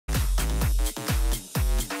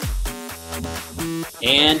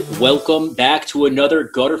And welcome back to another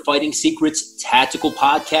Gutter Fighting Secrets Tactical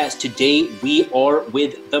Podcast. Today we are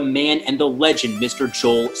with the man and the legend, Mr.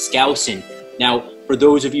 Joel Skousen. Now, for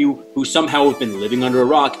those of you who somehow have been living under a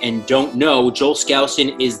rock and don't know, Joel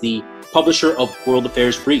Skousen is the publisher of World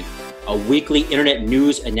Affairs Brief, a weekly internet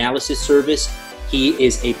news analysis service. He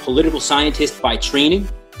is a political scientist by training,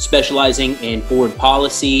 specializing in foreign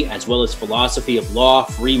policy as well as philosophy of law,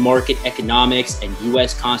 free market economics, and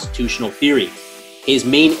U.S. constitutional theory. His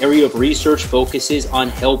main area of research focuses on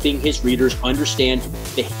helping his readers understand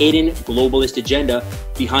the hidden globalist agenda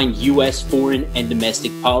behind U.S. foreign and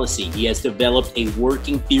domestic policy. He has developed a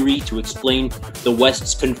working theory to explain the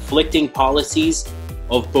West's conflicting policies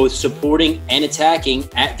of both supporting and attacking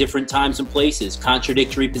at different times and places.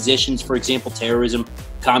 Contradictory positions, for example, terrorism,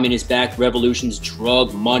 communist-backed revolutions,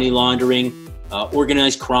 drug, money laundering,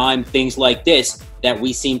 organized crime, things like this that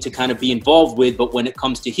we seem to kind of be involved with. But when it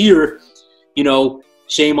comes to here, you know,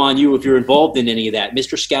 shame on you if you're involved in any of that.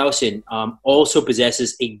 Mr. Skousen also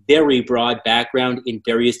possesses a very broad background in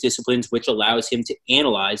various disciplines, which allows him to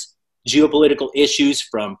analyze geopolitical issues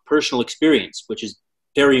from personal experience, which is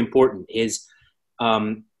very important. His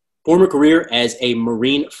former career as a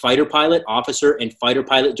Marine fighter pilot, officer, and fighter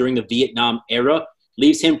pilot during the Vietnam era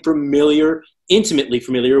leaves him intimately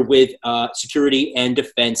familiar with security and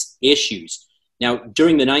defense issues. Now,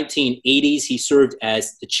 during the 1980s, he served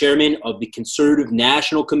as the chairman of the Conservative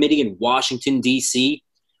National Committee in Washington, D.C.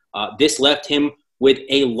 This left him with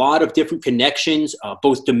a lot of different connections,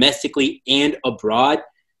 both domestically and abroad.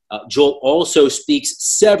 Joel also speaks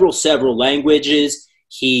several languages.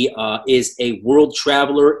 He is a world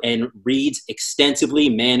traveler and reads extensively,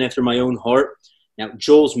 man after my own heart. Now,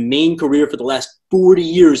 Joel's main career for the last 40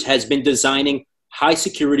 years has been designing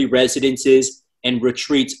high-security residences and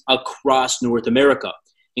retreats across North America,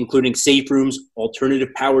 including safe rooms, alternative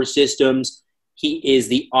power systems. He is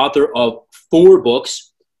the author of 4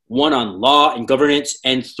 books, 1 on law and governance,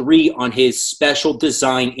 and 3 on his special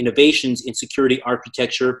design innovations in security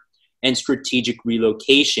architecture and strategic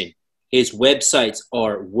relocation. His websites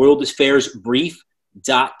are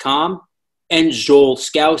worldaffairsbrief.com and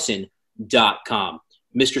joelskousen.com.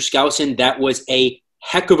 Mr. Skousen, that was a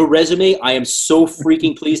heck of a resume. I am so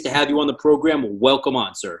freaking pleased to have you on the program. Welcome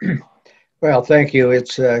on, sir. Well, thank you.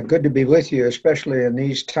 It's good to be with you, especially in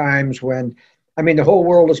these times when, I mean, the whole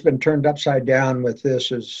world has been turned upside down with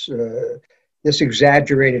this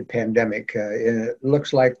exaggerated pandemic. It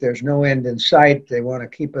looks like there's no end in sight. They want to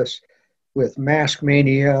keep us with mask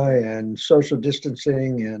mania and social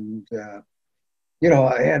distancing and,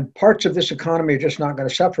 and parts of this economy are just not going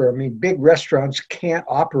to suffer. I mean, big restaurants can't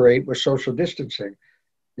operate with social distancing.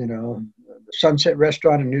 You know, the Sunset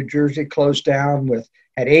Restaurant in New Jersey closed down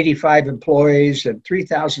had 85 employees and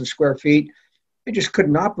 3,000 square feet. They just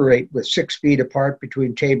couldn't operate with 6 feet apart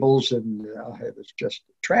between tables, and it was just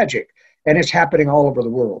tragic. And it's happening all over the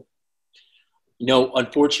world. You know,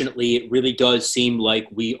 unfortunately, it really does seem like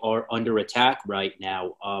we are under attack right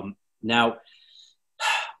now. Now,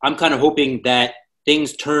 I'm kind of hoping that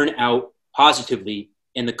things turn out positively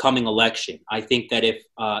in the coming election. I think that if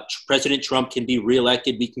President Trump can be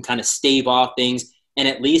reelected, we can kind of stave off things and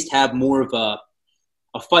at least have more of a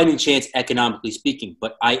fighting chance economically speaking.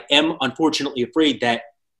 But I am unfortunately afraid that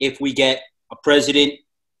if we get a president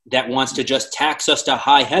that wants to just tax us to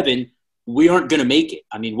high heaven, we aren't going to make it.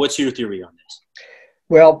 I mean, what's your theory on this?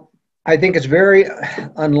 Well, I think it's very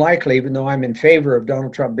unlikely, even though I'm in favor of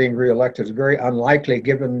Donald Trump being reelected, it's very unlikely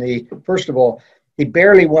given first of all, he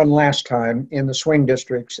barely won last time in the swing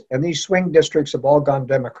districts, and these swing districts have all gone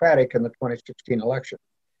Democratic in the 2016 election.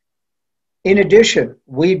 In addition,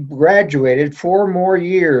 we graduated 4 more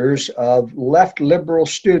years of left liberal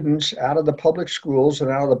students out of the public schools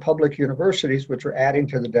and out of the public universities, which are adding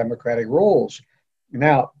to the Democratic rolls.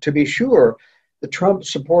 Now, to be sure, the Trump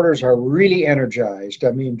supporters are really energized.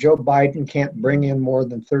 I mean, Joe Biden can't bring in more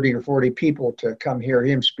than 30 or 40 people to come hear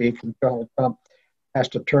him speak, and Donald Trump has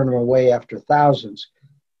to turn them away after thousands.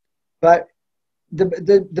 But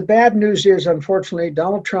the bad news is, unfortunately,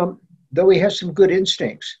 Donald Trump, though he has some good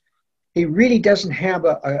instincts, he really doesn't have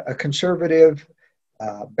a conservative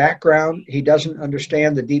background. He doesn't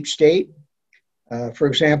understand the deep state. For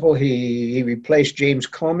example, he replaced James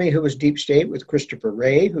Comey, who was deep state, with Christopher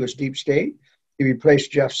Wray, who was deep state. He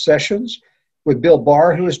replaced Jeff Sessions with Bill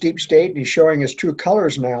Barr, who is deep state. And he's showing his true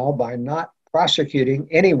colors now by not prosecuting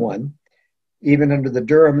anyone, even under the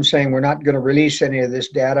Durham, saying we're not going to release any of this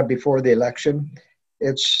data before the election.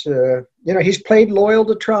 It's, he's played loyal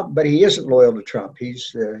to Trump, but he isn't loyal to Trump.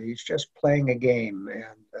 He's just playing a game.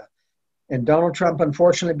 And Donald Trump,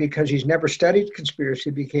 unfortunately, because he's never studied conspiracy,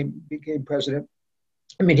 became president.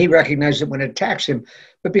 I mean, he recognizes it when it attacks him,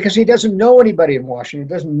 but because he doesn't know anybody in Washington,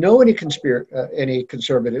 doesn't know any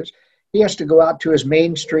conservatives, he has to go out to his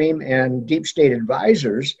mainstream and deep state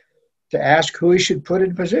advisors to ask who he should put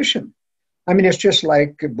in position. I mean, it's just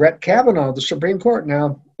like Brett Kavanaugh of the Supreme Court.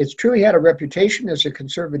 Now, it's true he had a reputation as a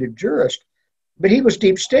conservative jurist, but he was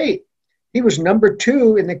deep state. He was number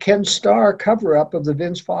 2 in the Ken Starr cover-up of the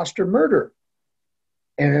Vince Foster murder,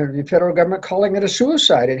 and the federal government calling it a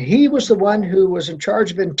suicide. And he was the one who was in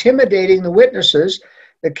charge of intimidating the witnesses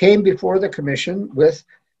that came before the commission with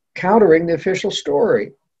countering the official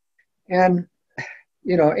story. And,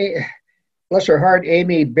 you know, bless her heart,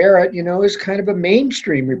 Amy Barrett, you know, is kind of a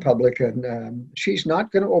mainstream Republican. She's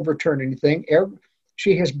not going to overturn anything.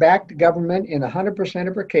 She has backed government in 100%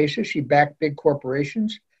 of her cases. She backed big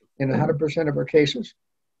corporations in 100% of her cases.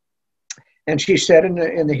 And she said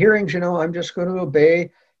in the hearings, you know, I'm just going to obey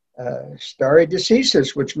stare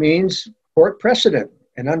decisis, which means court precedent.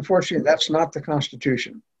 And unfortunately, that's not the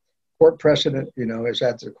Constitution. Court precedent, you know, is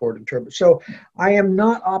as the court interprets. So I am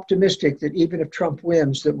not optimistic that even if Trump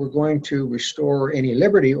wins, that we're going to restore any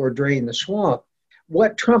liberty or drain the swamp.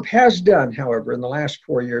 What Trump has done, however, in the last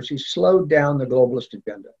 4 years, he's slowed down the globalist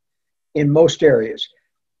agenda in most areas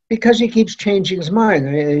because he keeps changing his mind.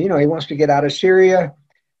 I mean, you know, he wants to get out of Syria.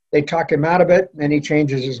 They talk him out of it, and he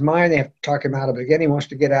changes his mind. They have to talk him out of it again. He wants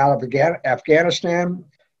to get out of Afghanistan,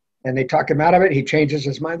 and they talk him out of it. He changes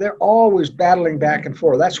his mind. They're always battling back and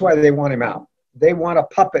forth. That's why they want him out. They want a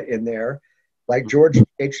puppet in there, like George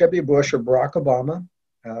H.W. Bush or Barack Obama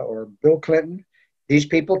or Bill Clinton. These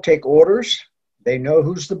people take orders. They know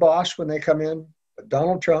who's the boss when they come in. But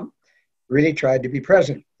Donald Trump really tried to be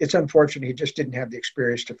president. It's unfortunate he just didn't have the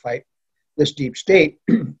experience to fight this deep state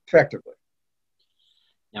effectively.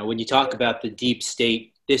 Now, when you talk about the deep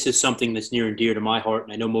state, this is something that's near and dear to my heart,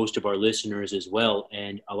 and I know most of our listeners as well.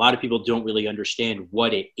 And a lot of people don't really understand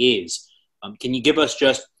what it is. Can you give us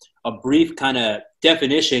just a brief kind of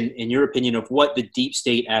definition, in your opinion, of what the deep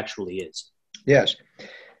state actually is? Yes.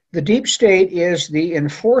 The deep state is the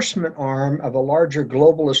enforcement arm of a larger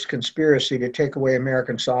globalist conspiracy to take away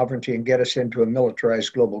American sovereignty and get us into a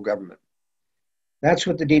militarized global government. That's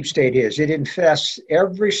what the deep state is. It infests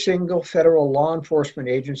every single federal law enforcement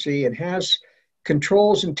agency and has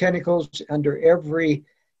controls and tentacles under every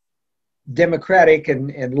democratic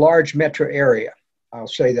and large metro area. I'll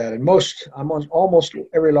say that. And almost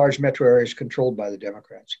every large metro area is controlled by the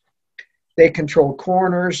Democrats. They control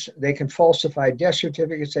coroners. They can falsify death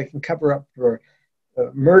certificates. They can cover up for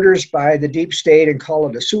murders by the deep state and call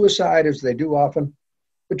it a suicide, as they do often.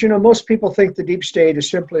 But, you know, most people think the deep state is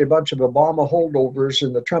simply a bunch of Obama holdovers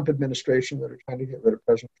in the Trump administration that are trying to get rid of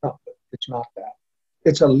President Trump. But it's not that.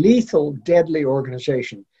 It's a lethal, deadly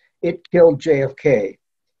organization. It killed JFK.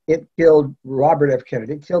 It killed Robert F.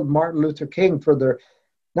 Kennedy. It killed Martin Luther King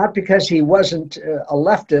not because he wasn't a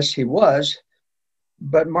leftist, he was,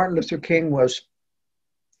 but Martin Luther King was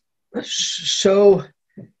so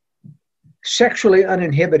sexually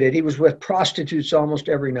uninhibited. He was with prostitutes almost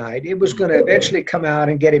every night. It was going to eventually come out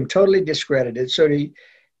and get him totally discredited. So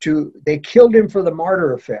they killed him for the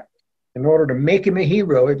martyr effect in order to make him a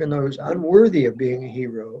hero, even though he was unworthy of being a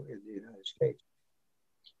hero in the United States.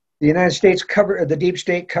 The United States the deep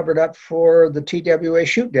state covered up for the TWA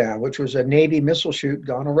shoot down, which was a Navy missile shoot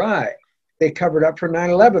gone awry. They covered up for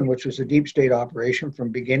 9/11, which was a deep state operation from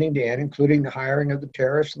beginning to end, including the hiring of the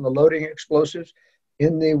terrorists and the loading of explosives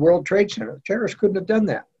in the World Trade Center. The terrorists couldn't have done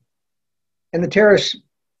that. And the terrorists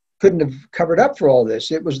couldn't have covered up for all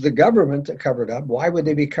this. It was the government that covered up. Why would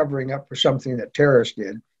they be covering up for something that terrorists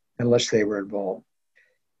did unless they were involved?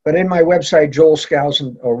 But in my website, Joel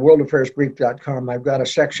Skousen, or worldaffairsbrief.com, I've got a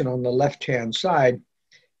section on the left-hand side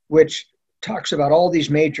which talks about all these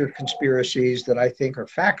major conspiracies that I think are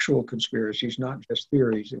factual conspiracies, not just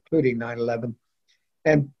theories, including 9/11.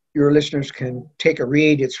 And your listeners can take a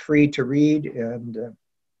read. It's free to read. And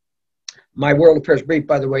my World Affairs Brief,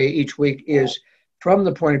 by the way, each week is from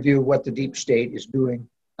the point of view of what the deep state is doing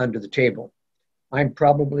under the table. I'm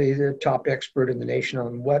probably the top expert in the nation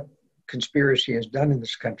on what conspiracy has done in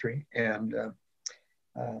this country. And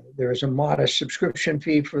there is a modest subscription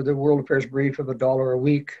fee for the World Affairs Brief of $1 a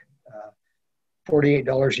week,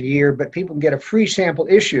 $48 a year. But people can get a free sample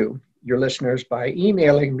issue, your listeners, by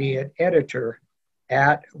emailing me at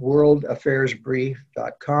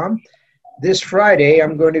editor@worldaffairsbrief.com. This Friday,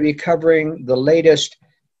 I'm going to be covering the latest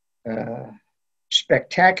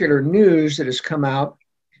spectacular news that has come out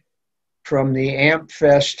from the AMP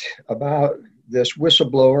Fest about this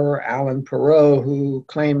whistleblower, Alan Perot, who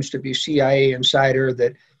claims to be CIA insider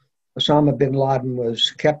that Osama bin Laden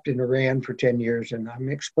was kept in Iran for 10 years. And I'm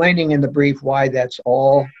explaining in the brief why that's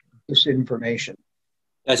all disinformation.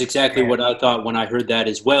 That's exactly And what I thought when I heard that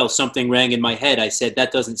as well. Something rang in my head. I said,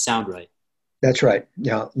 that doesn't sound right. that's right.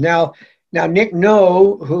 Now, Nick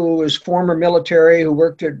No, who was former military, who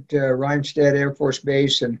worked at Rheinstedt Air Force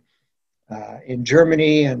Base and in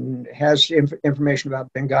Germany and has information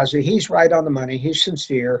about Benghazi, he's right on the money. He's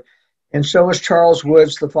sincere. And so is Charles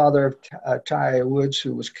Woods, the father of Ty Woods,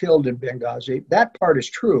 who was killed in Benghazi. That part is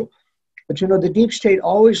true. But the deep state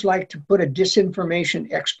always liked to put a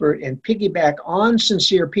disinformation expert and piggyback on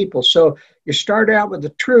sincere people. So you start out with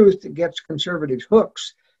the truth that gets conservatives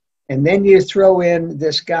hooks. And then you throw in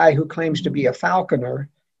this guy who claims to be a falconer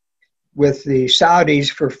with the Saudis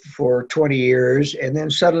for 20 years. And then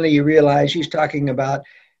suddenly you realize he's talking about,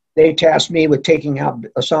 they tasked me with taking out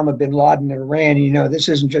Osama bin Laden in Iran. This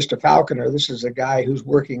isn't just a falconer. This is a guy who's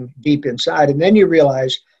working deep inside. And then you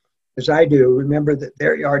realize, as I do, remember that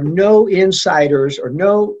there are no insiders or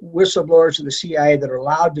no whistleblowers of the CIA that are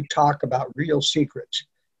allowed to talk about real secrets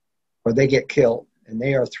or they get killed and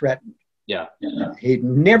they are threatened. Yeah. He'd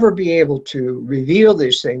never be able to reveal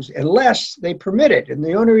these things unless they permit it. And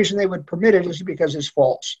the only reason they would permit it is because it's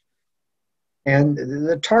false. And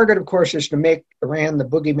the target, of course, is to make Iran the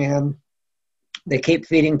boogeyman. They keep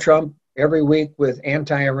feeding Trump every week with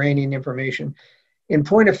anti-Iranian information. In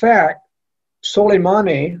point of fact,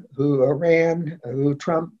 Soleimani, who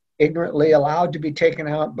Trump ignorantly allowed to be taken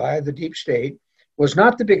out by the deep state, was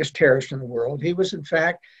not the biggest terrorist in the world. He was, in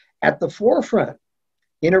fact, at the forefront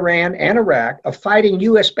in Iran and Iraq of fighting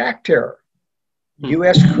U.S.-backed terror.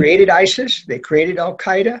 U.S. created ISIS. They created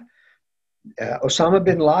Al-Qaeda. Osama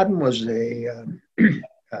bin Laden was a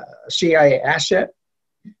CIA asset.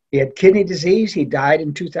 He had kidney disease. He died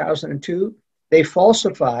in 2002. They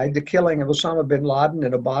falsified the killing of Osama bin Laden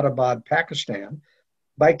in Abbottabad, Pakistan,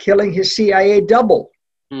 by killing his CIA double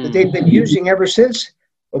that they've been using ever since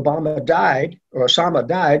Osama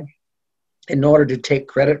died, in order to take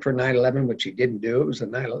credit for 9/11, which he didn't do.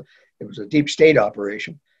 It was a deep state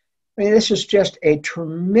operation. I mean, this is just a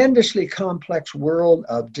tremendously complex world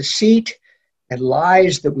of deceit and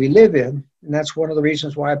lies that we live in. And that's one of the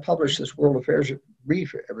reasons why I publish this World Affairs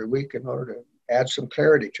Brief every week, in order to add some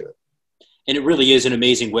clarity to it. And it really is an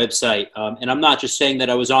amazing website. And I'm not just saying that.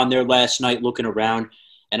 I was on there last night looking around,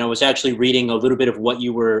 and I was actually reading a little bit of what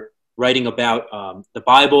you were writing about the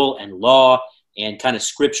Bible and law and kind of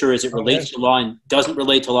scripture as it relates to law and doesn't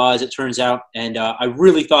relate to law, as it turns out. And I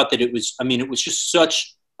really thought that it was just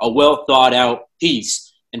such a well thought out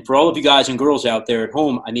piece. And for all of you guys and girls out there at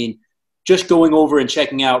home, just going over and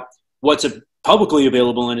checking out what's publicly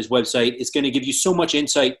available on his website is going to give you so much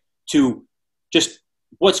insight to just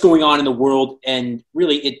what's going on in the world. And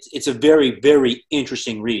really, it's a very, very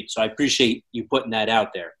interesting read. So I appreciate you putting that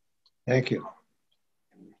out there. Thank you.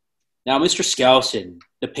 Now, Mr. Skousen,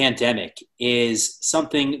 the pandemic is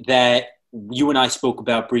something that you and I spoke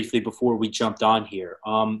about briefly before we jumped on here.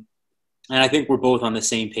 And I think we're both on the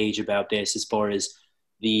same page about this as far as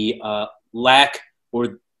the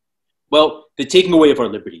the taking away of our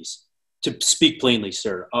liberties, to speak plainly,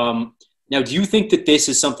 sir. Now, do you think that this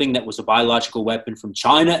is something that was a biological weapon from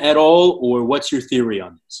China at all, or what's your theory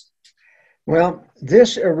on this? Well,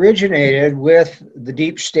 this originated with the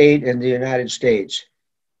deep state in the United States,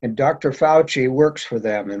 and Dr. Fauci works for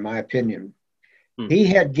them, in my opinion. He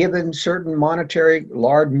had given certain monetary,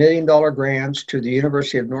 large $1 million grants to the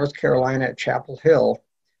University of North Carolina at Chapel Hill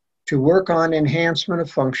to work on enhancement of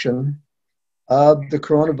function of the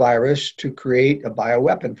coronavirus to create a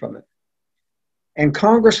bioweapon from it. And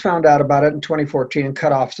Congress found out about it in 2014 and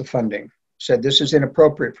cut off the funding, said this is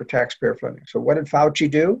inappropriate for taxpayer funding. So what did Fauci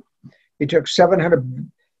do? He took $700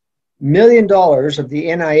 million of the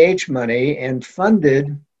NIH money and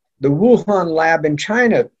funded the Wuhan lab in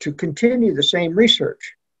China to continue the same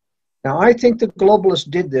research. Now, I think the globalists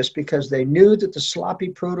did this because they knew that the sloppy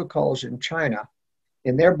protocols in China,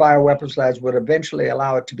 in their bioweapons labs, would eventually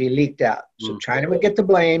allow it to be leaked out. So China would get the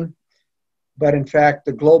blame, but in fact,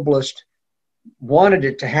 the globalists wanted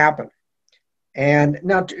it to happen. And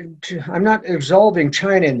now, I'm not absolving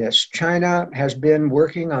China in this. China has been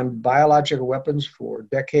working on biological weapons for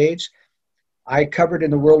decades. I covered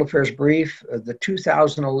in the World Affairs Brief the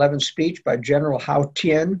 2011 speech by General Hao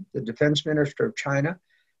Tian, the defense minister of China.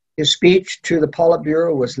 His speech to the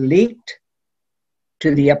Politburo was leaked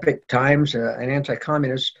to the Epoch Times, an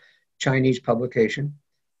anti-communist Chinese publication.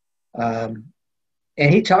 And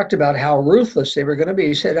he talked about how ruthless they were going to be.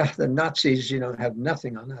 He said, the Nazis, have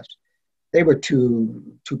nothing on us. They were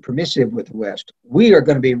too permissive with the West. We are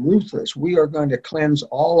going to be ruthless. We are going to cleanse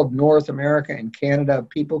all of North America and Canada of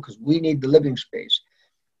people because we need the living space.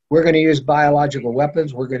 We're going to use biological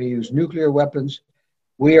weapons. We're going to use nuclear weapons.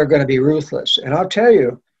 We are going to be ruthless. And I'll tell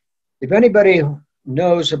you, if anybody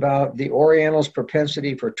knows about the Orientals'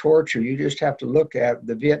 propensity for torture, you just have to look at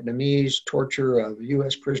the Vietnamese torture of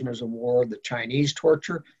U.S. prisoners of war, the Chinese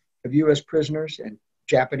torture of U.S. prisoners and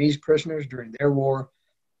Japanese prisoners during their war.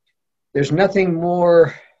 There's nothing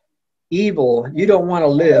more evil. You don't want to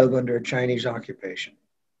live under a Chinese occupation.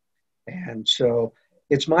 And so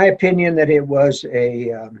it's my opinion that it was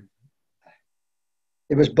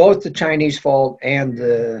both the Chinese fault and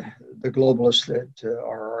the globalists that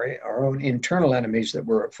are our own internal enemies that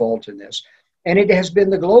were at fault in this. And it has been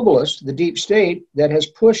the globalists, the deep state, that has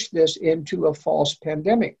pushed this into a false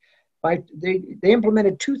pandemic. They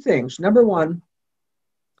implemented two things. Number one,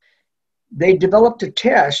 they developed a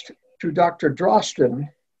test through Dr. Drosten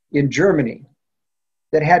in Germany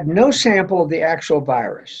that had no sample of the actual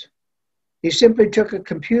virus. He simply took a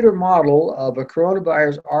computer model of a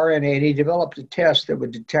coronavirus RNA and he developed a test that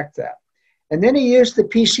would detect that. And then he used the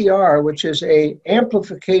PCR, which is a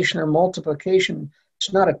amplification or multiplication.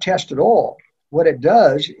 It's not a test at all. What it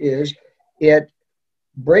does is the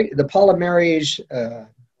polymerase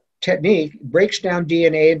technique breaks down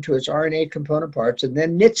DNA into its RNA component parts and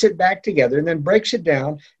then knits it back together and then breaks it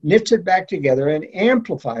down, knits it back together and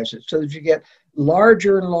amplifies it so that you get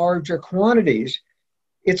larger and larger quantities.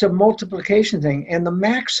 It's a multiplication thing. And the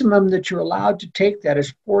maximum that you're allowed to take that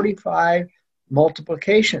is 45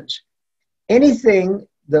 multiplications. Anything,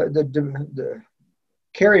 the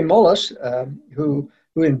Kary Mullis, who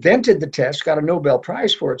invented the test, got a Nobel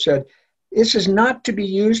Prize for it, said, this is not to be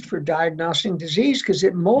used for diagnosing disease because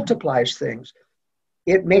it multiplies things.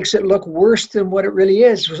 It makes it look worse than what it really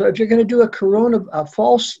is. So if you're going to do a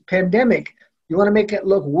false pandemic, you want to make it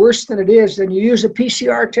look worse than it is, then you use a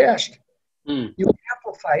PCR test. You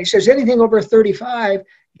amplify. He says anything over 35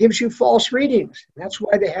 gives you false readings. That's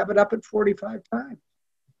why they have it up at 45 times.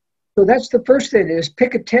 So that's the first thing is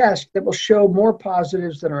pick a test that will show more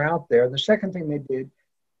positives than are out there. And the second thing they did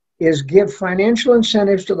is give financial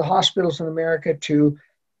incentives to the hospitals in America to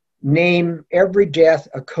name every death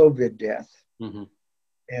a COVID death. Mm-hmm.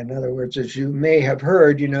 In other words, as you may have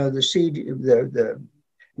heard, the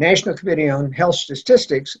National Committee on Health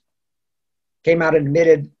Statistics came out and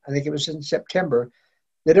admitted, I think it was in September,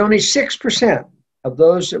 that only 6% of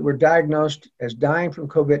those that were diagnosed as dying from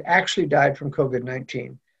COVID actually died from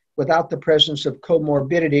COVID-19 without the presence of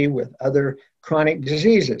comorbidity with other chronic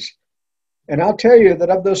diseases. And I'll tell you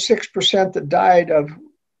that of those 6% that died of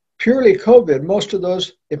purely COVID, most of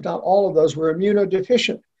those, if not all of those, were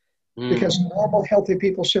immunodeficient because normal, healthy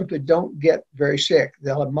people simply don't get very sick.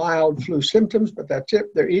 They'll have mild flu symptoms, but that's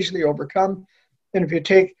it. They're easily overcome. And if you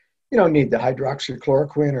don't need the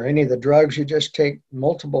hydroxychloroquine or any of the drugs. You just take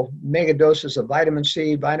multiple mega doses of vitamin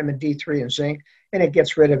C, vitamin D3, and zinc, and it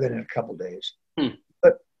gets rid of it in a couple of days.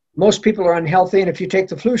 But most people are unhealthy, and if you take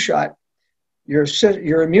the flu shot,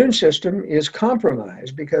 your immune system is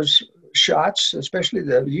compromised because shots, especially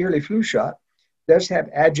the yearly flu shot, does have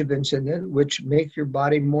adjuvants in it which make your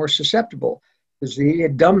body more susceptible. Because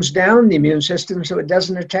it dumbs down the immune system so it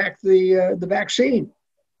doesn't attack the vaccine.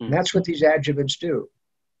 And that's what these adjuvants do.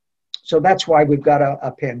 So that's why we've got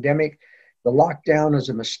a pandemic. The lockdown is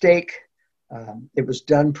a mistake. It was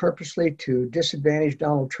done purposely to disadvantage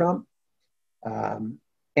Donald Trump.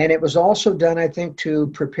 And it was also done, I think, to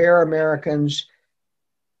prepare Americans.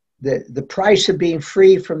 The price of being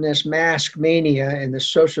free from this mask mania and this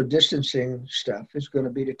social distancing stuff is going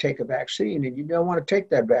to be to take a vaccine. And you don't want to take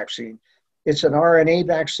that vaccine. It's an RNA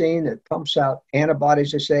vaccine that pumps out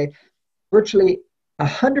antibodies, they say. Virtually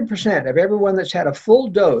 100% of everyone that's had a full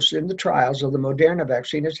dose in the trials of the Moderna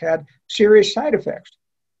vaccine has had serious side effects.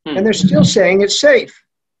 And they're still saying it's safe.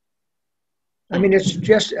 I mean,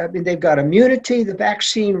 they've got immunity. The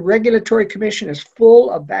Vaccine Regulatory Commission is full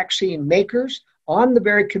of vaccine makers on the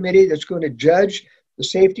very committee that's going to judge the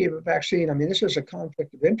safety of a vaccine. I mean, this is a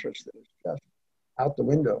conflict of interest that is just out the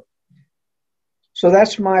window. So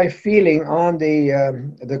that's my feeling on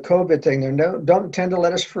the COVID thing. They don't intend to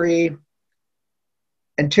let us free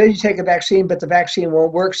until you take a vaccine, but the vaccine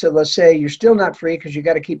won't work. So let's say you're still not free because you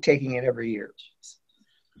got to keep taking it every year.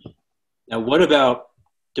 Now, what about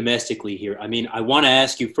domestically here? I mean, I want to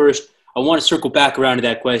ask you first, I want to circle back around to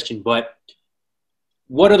that question, but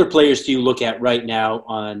what other players do you look at right now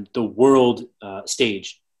on the world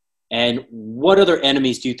stage? And what other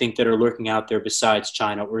enemies do you think that are lurking out there besides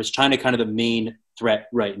China? Or is China kind of the main threat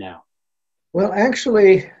right now? Well,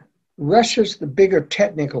 actually, Russia's the bigger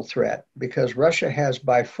technical threat because Russia has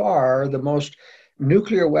by far the most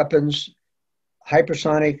nuclear weapons,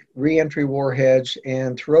 hypersonic reentry warheads,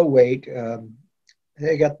 and throw weight.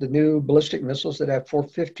 They got the new ballistic missiles that have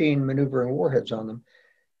 415 maneuvering warheads on them.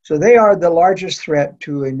 So they are the largest threat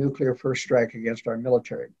to a nuclear first strike against our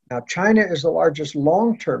military. Now, China is the largest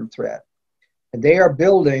long-term threat, and they are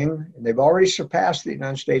building, and they've already surpassed the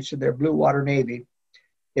United States in their blue water Navy.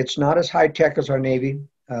 It's not as high-tech as our Navy,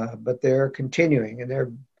 but they're continuing, and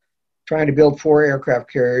they're trying to build 4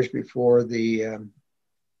 aircraft carriers before the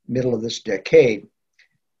middle of this decade.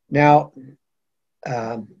 Now,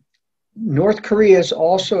 North Korea is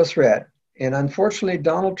also a threat, and unfortunately,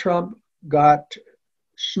 Donald Trump got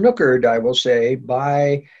snookered, I will say,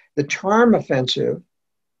 by the charm offensive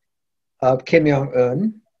of Kim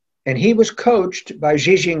Jong-un, and he was coached by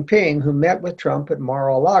Xi Jinping, who met with Trump at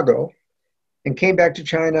Mar-a-Lago and came back to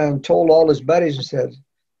China and told all his buddies and said,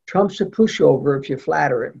 Trump's a pushover if you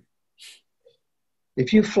flatter him.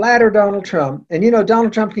 If you flatter Donald Trump, and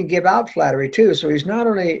Donald Trump can give out flattery too, so he's not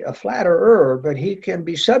only a flatterer, but he can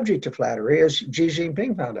be subject to flattery, as Xi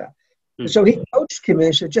Jinping found out. And so he coached Kim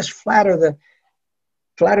and said, just flatter the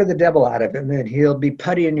devil out of him, and he'll be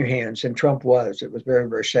putty in your hands. And Trump was. It was very,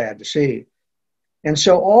 very sad to see. And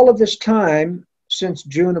so all of this time, since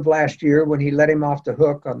June of last year, when he let him off the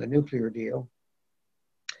hook on the nuclear deal,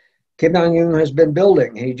 Kim Jong-un has been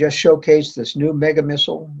building. He just showcased this new mega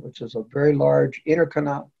missile, which is a very large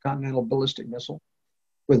intercontinental ballistic missile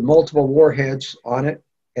with multiple warheads on it.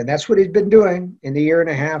 And that's what he's been doing in the year and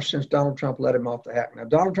a half since Donald Trump let him off the hook. Now,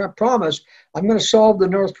 Donald Trump promised, I'm going to solve the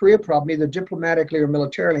North Korea problem either diplomatically or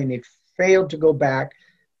militarily, and he failed to go back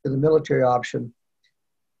to the military option.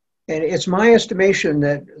 And it's my estimation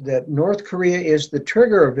that North Korea is the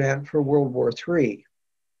trigger event for World War III.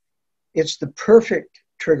 It's the perfect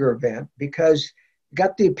trigger event because it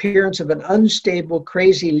got the appearance of an unstable,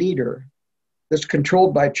 crazy leader that's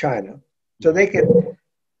controlled by China. So they can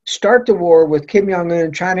start the war with Kim Jong-un,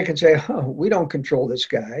 and China can say, oh, we don't control this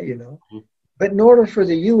guy, But in order for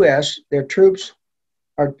the U.S., their troops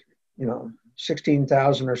are,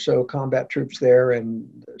 16,000 or so combat troops there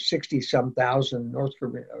and 60-some thousand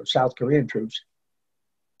South Korean troops.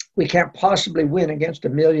 We can't possibly win against a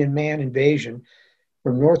 1 million-man invasion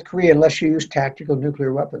from North Korea unless you use tactical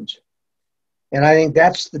nuclear weapons. And I think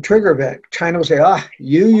that's the trigger event. China will say,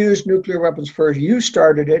 you used nuclear weapons first, you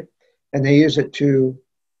started it, and they use it to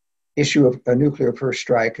issue a nuclear first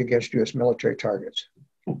strike against U.S. military targets.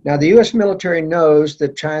 Now, the U.S. military knows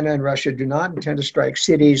that China and Russia do not intend to strike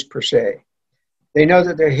cities per se. They know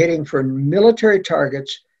that they're hitting for military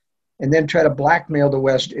targets and then try to blackmail the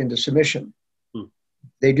West into submission.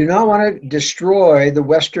 They do not want to destroy the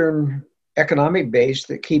Western economic base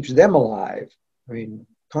that keeps them alive. I mean,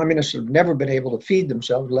 communists have never been able to feed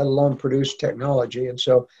themselves, let alone produce technology. And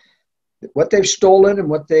so what they've stolen and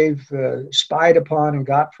what they've spied upon and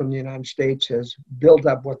got from the United States has built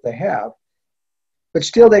up what they have. But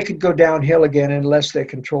still, they could go downhill again unless they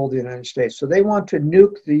control the United States. So they want to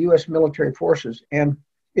nuke the U.S. military forces. And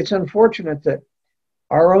it's unfortunate that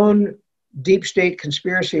our own deep state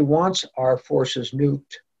conspiracy wants our forces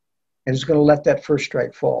nuked and is going to let that first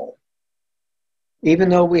strike fall. Even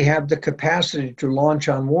though we have the capacity to launch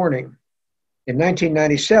on warning, in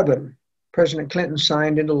 1997, President Clinton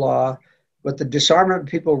signed into law what the disarmament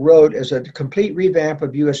people wrote as a complete revamp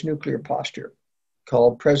of U.S. nuclear posture,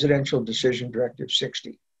 called Presidential Decision Directive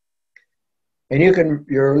 60. And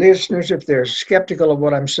your listeners, if they're skeptical of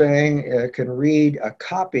what I'm saying, can read a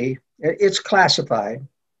copy. It's classified.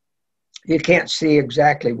 You can't see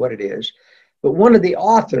exactly what it is. But one of the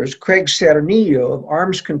authors, Craig Cernillo of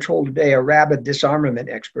Arms Control Today, a rabid disarmament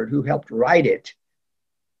expert who helped write it,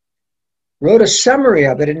 wrote a summary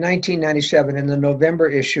of it in 1997 in the November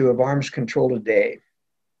issue of Arms Control Today.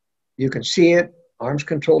 You can see it, Arms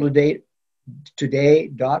Control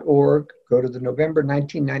Today.org. Go to the November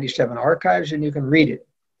 1997 archives and you can read it.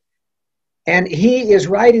 And he is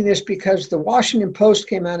writing this because the Washington Post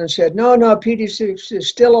came out and said, no, PD6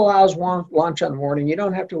 still allows launch on warning. You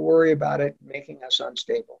don't have to worry about it making us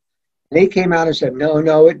unstable. And he came out and said,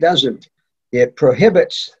 no, it doesn't. It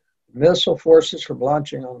prohibits missile forces from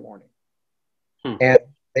launching on warning. And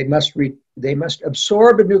they must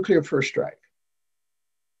absorb a nuclear first strike.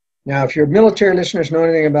 Now, if your military listeners know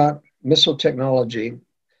anything about missile technology,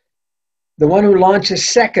 the one who launches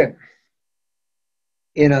second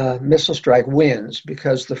in a missile strike wins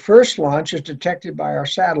because the first launch is detected by our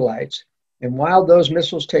satellites. And while those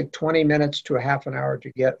missiles take 20 minutes to a half an hour to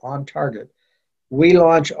get on target, we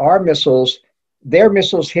launch our missiles. Their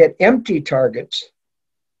missiles hit empty targets,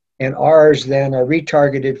 and ours then are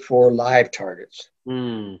retargeted for live targets.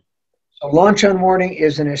 So launch on warning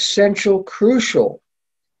is an essential, crucial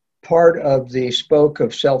part of the spoke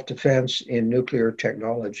of self-defense in nuclear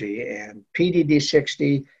technology, and PDD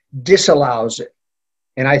 60 disallows it.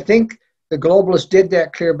 And I think The globalists did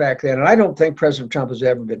that clear back then. And I don't think President Trump has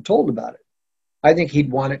ever been told about it. I think he'd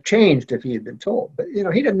want it changed if he had been told. But, he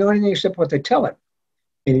didn't know anything except what they tell him.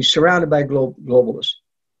 And he's surrounded by globalists.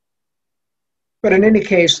 But in any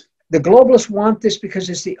case, the globalists want this because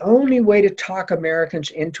it's the only way to talk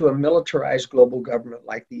Americans into a militarized global government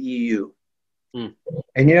like the EU. And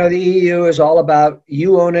the EU is all about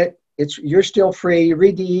you own it. You're still free. You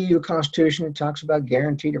read the EU Constitution, it talks about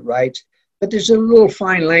guaranteed rights. But there's a little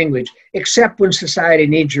fine language, except when society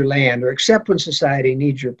needs your land or except when society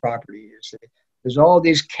needs your property. There's all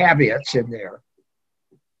these caveats in there.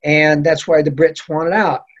 And that's why the Brits want it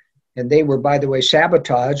out. And they were, by the way,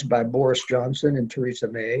 sabotaged by Boris Johnson and Theresa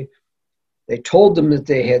May. They told them that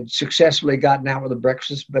they had successfully gotten out with the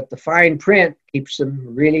Brexit, but the fine print keeps them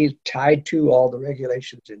really tied to all the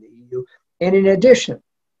regulations in the EU. And in addition,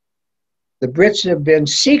 the Brits have been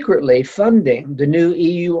secretly funding the new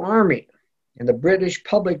EU army. And the British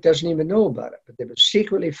public doesn't even know about it, but they've been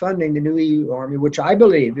secretly funding the new EU army, which I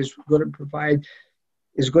believe is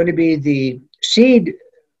going to be the seed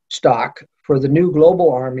stock for the new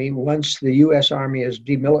global army once the U.S. Army is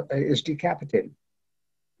decapitated.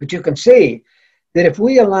 But you can see that if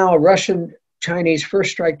we allow a Russian-Chinese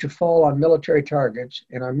first strike to fall on military targets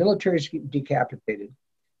and our military is decapitated,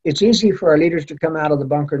 it's easy for our leaders to come out of the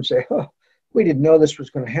bunker and say, oh, we didn't know this was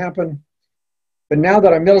going to happen. But now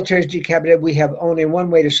that our military is decapitated, we have only one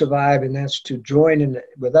way to survive, and that's to join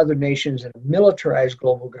with other nations in a militarized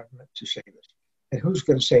global government to save us. And who's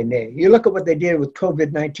going to say nay? You look at what they did with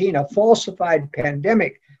COVID-19, a falsified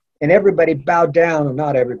pandemic, and everybody bowed down, or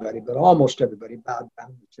not everybody, but almost everybody bowed down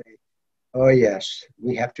and say, oh yes,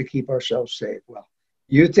 we have to keep ourselves safe. Well,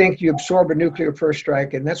 you think you absorb a nuclear first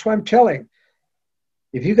strike, and that's why I'm telling.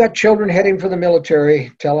 If you got children heading for the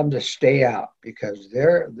military, tell them to stay out because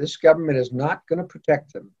this government is not going to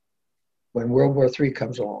protect them when World War III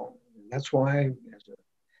comes along. And that's why, as a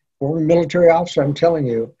former military officer, I'm telling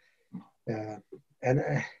you, and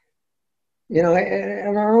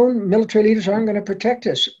our own military leaders aren't going to protect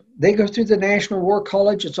us. They go through the National War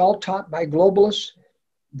College. It's all taught by globalists.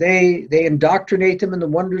 They indoctrinate them in the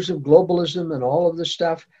wonders of globalism and all of this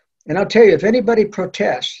stuff. And I'll tell you, if anybody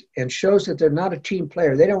protests and shows that they're not a team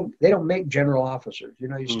player, they don't make general officers.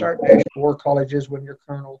 You start National War Colleges when you're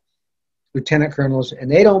colonel, lieutenant colonels,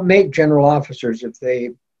 and they don't make general officers if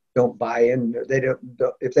they don't buy in.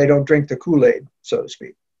 If they don't drink the Kool-Aid, so to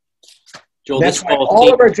speak. Joel, that's why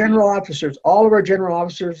all of our general officers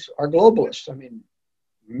are globalists. I mean,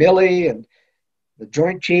 Milley and the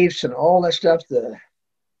Joint Chiefs and all that stuff, the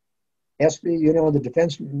SB, the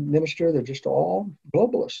defense minister, they're just all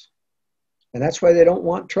globalists. And that's why they don't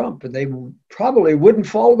want Trump. And they probably wouldn't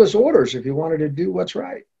follow his orders if he wanted to do what's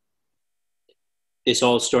right. It's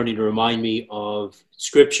all starting to remind me of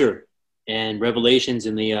Scripture and Revelations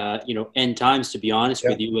in the, end times, to be honest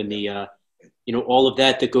with you, and the, all of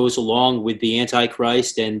that goes along with the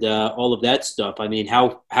Antichrist and all of that stuff. I mean,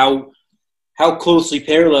 how closely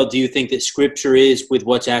parallel do you think that Scripture is with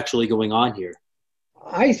what's actually going on here?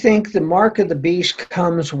 I think the mark of the beast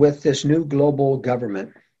comes with this new global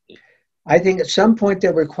government. I think at some point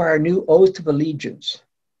they'll require a new oath of allegiance,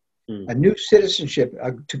 a new citizenship,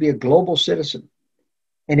 to be a global citizen.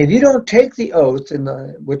 And if you don't take the oath,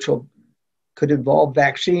 which could involve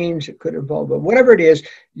vaccines, it could involve, but whatever it is,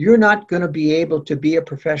 you're not going to be able to be a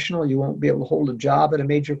professional. You won't be able to hold a job at a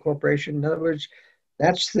major corporation. In other words,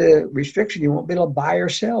 that's the restriction. You won't be able to buy or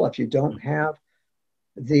sell if you don't have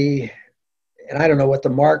and I don't know what the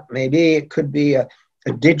mark may be. It could be a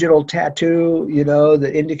digital tattoo,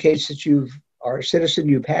 that indicates that you are a citizen,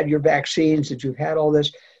 you've had your vaccines, that you've had all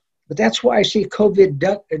this. But that's why I see COVID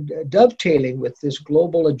dovetailing with this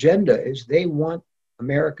global agenda, is they want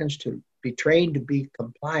Americans to be trained to be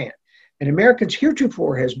compliant. And Americans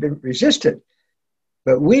heretofore has been resistant.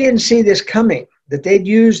 But we didn't see this coming, that they'd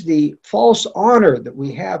use the false honor that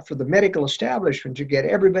we have for the medical establishment to get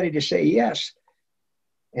everybody to say yes.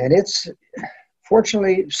 And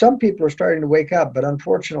fortunately, some people are starting to wake up, but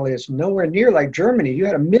unfortunately, it's nowhere near like Germany. You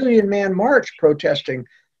had a 1 million-man march protesting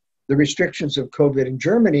the restrictions of COVID in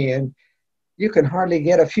Germany, and you can hardly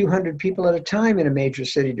get a few hundred people at a time in a major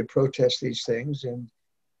city to protest these things.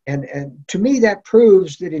 And to me, that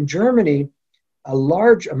proves that in Germany, a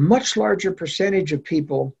much larger percentage of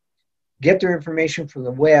people get their information from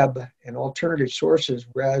the web and alternative sources,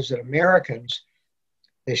 whereas that Americans,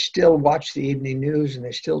 they still watch the evening news and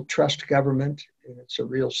they still trust government. And it's a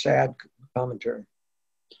real sad commentary.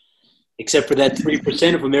 Except for that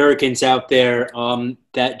 3% of Americans out there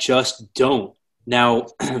that just don't. Now,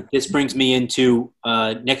 this brings me into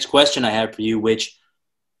next question I have for you, which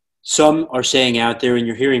some are saying out there, and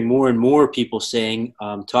you're hearing more and more people saying,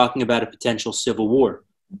 talking about a potential civil war,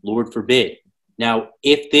 Lord forbid. Now,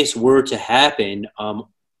 if this were to happen,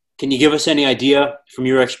 can you give us any idea from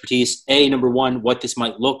your expertise, A, number one, what this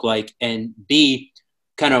might look like, and B,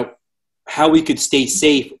 kind of how we could stay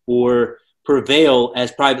safe or prevail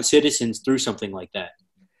as private citizens through something like that?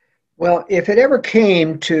 Well, if it ever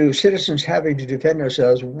came to citizens having to defend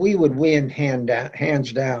ourselves, we would win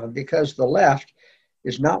hands down, because the left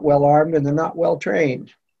is not well armed and they're not well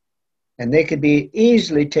trained. And they could be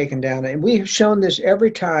easily taken down. And we have shown this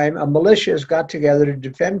every time a militia has got together to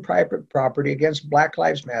defend private property against Black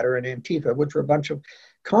Lives Matter and Antifa, which were a bunch of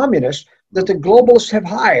communists that the globalists have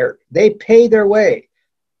hired. They pay their way.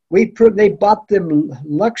 They bought them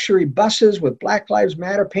luxury buses with Black Lives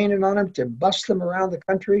Matter painted on them to bus them around the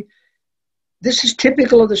country. This is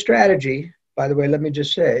typical of the strategy, by the way, let me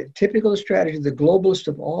just say, typical of the strategy. The globalists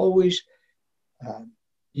have always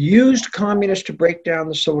used communists to break down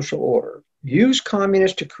the social order, used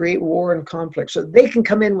communists to create war and conflict so they can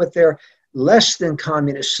come in with their less than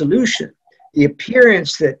communist solution. The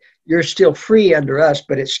appearance that you're still free under us,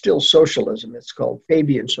 but it's still socialism. It's called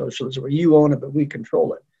Fabian socialism, where you own it, but we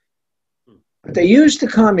control it. But they used the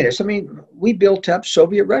communists. I mean, we built up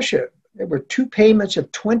Soviet Russia. There were two payments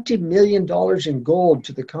of $20 million in gold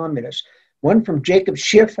to the communists, one from Jacob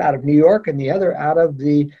Schiff out of New York and the other out of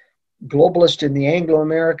the globalist in the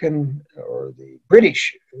Anglo-American or the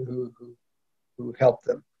British who helped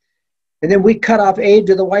them. And then we cut off aid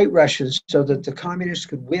to the White Russians so that the communists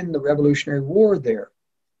could win the Revolutionary War there.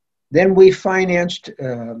 Then we financed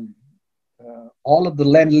all of the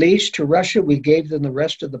Lend-Lease to Russia. We gave them the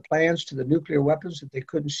rest of the plans to the nuclear weapons that they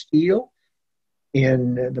couldn't steal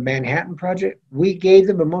in the Manhattan Project. We gave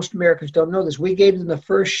them, and most Americans don't know this, we gave them the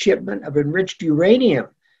first shipment of enriched uranium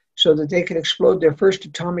so that they could explode their first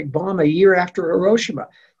atomic bomb a year after Hiroshima.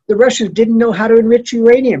 The Russians didn't know how to enrich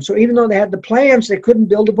uranium, so even though they had the plans, they couldn't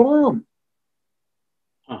build a bomb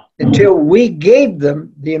until we gave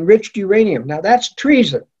them the enriched uranium. Now that's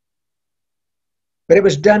treason, but it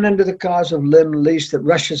was done under the cause of Lend-Lease that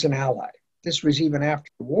Russia's an ally. This was even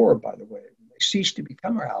after the war, by the way. They ceased to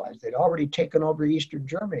become our allies. They'd already taken over Eastern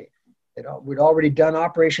Germany. We'd already done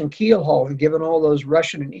Operation Keelhaul and given all those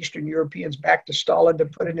Russian and Eastern Europeans back to Stalin to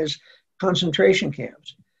put in his concentration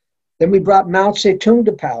camps. Then we brought Mao Zedong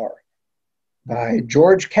to power by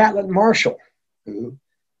George Catlett Marshall, who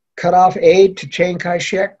cut off aid to Chiang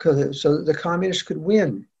Kai-shek so that the communists could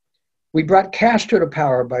win. We brought Castro to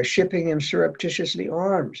power by shipping him surreptitiously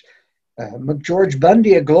arms. George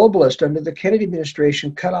Bundy, a globalist under the Kennedy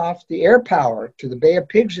administration, cut off the air power to the Bay of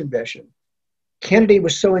Pigs invasion. Kennedy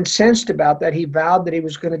was so incensed about that, he vowed that he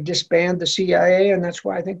was going to disband the CIA, and that's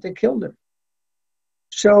why I think they killed him.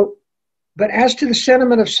 So, but as to the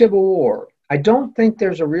sentiment of civil war, I don't think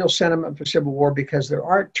there's a real sentiment for civil war because there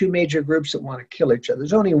aren't two major groups that want to kill each other.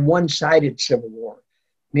 There's only a one-sided civil war,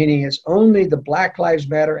 meaning it's only the Black Lives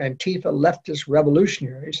Matter, Antifa, leftist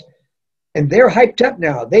revolutionaries, and they're hyped up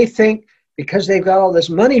now. They think because they've got all this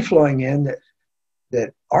money flowing in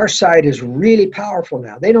that our side is really powerful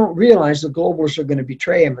now. They don't realize the globalists are going to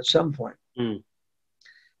betray them at some point.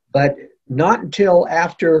 But not until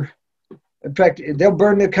after, in fact, they'll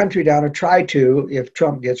burn the country down or try to if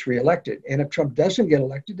Trump gets reelected. And if Trump doesn't get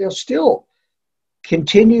elected, they'll still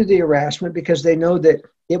continue the harassment because they know that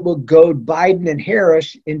it will goad Biden and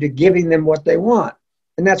Harris into giving them what they want.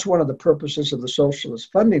 And that's one of the purposes of the socialists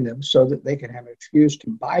funding them, so that they can have an excuse to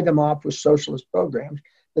buy them off with socialist programs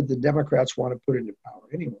that the Democrats want to put into power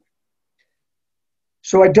anyway.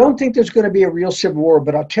 So I don't think there's going to be a real civil war,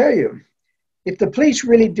 but I'll tell you, if the police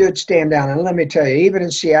really did stand down, and let me tell you, even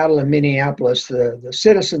in Seattle and Minneapolis, the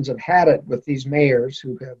citizens have had it with these mayors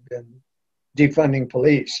who have been defunding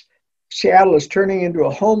police. Seattle is turning into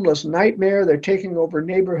a homeless nightmare. They're taking over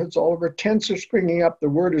neighborhoods all over. Tents are springing up. The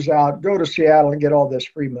word is out. Go to Seattle and get all this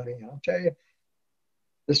free money. I'll tell you,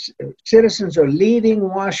 the citizens are leaving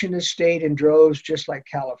Washington State in droves, just like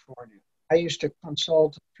California. I used to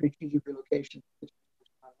consult strategic relocation.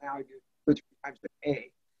 Now I do 2 or 3 times a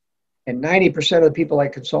day. And 90% of the people I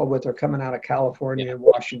consult with are coming out of California and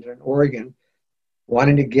Washington and Oregon,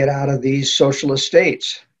 wanting to get out of these socialist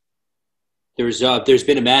states. There's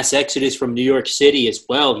been a mass exodus from New York City as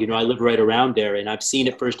well. You know, I live right around there, and I've seen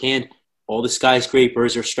it firsthand. All the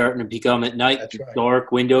skyscrapers are starting to become at night, right.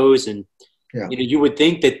 Dark windows, and you know, you would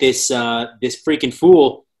think that this freaking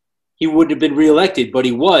fool, he wouldn't have been reelected, but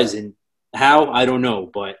he was, and how, I don't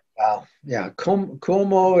know. But wow, yeah,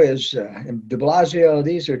 Cuomo is and De Blasio.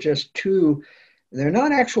 These are just two. They're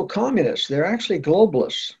not actual communists. They're actually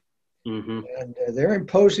globalists. Mm-hmm. And they're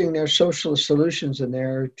imposing their socialist solutions in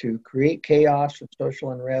there to create chaos and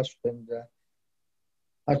social unrest. And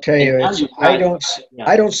I'll tell And you, now it's you've got, I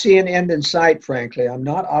yeah, don't see an end in sight. Frankly, I'm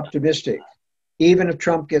not optimistic. Even if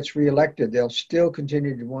Trump gets reelected, they'll still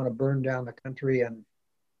continue to want to burn down the country, and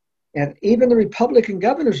even the Republican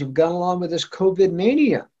governors have gone along with this COVID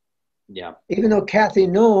mania. yeah, Even though Kathy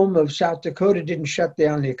Noem of South Dakota didn't shut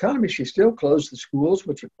down the economy, she still closed the schools,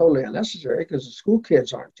 which are totally unnecessary because the school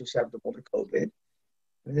kids aren't susceptible to COVID.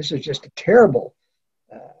 And this is just a terrible.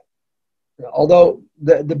 Although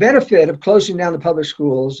the benefit of closing down the public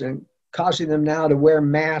schools and causing them now to wear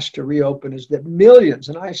masks to reopen is that millions,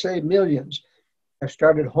 and I say millions, have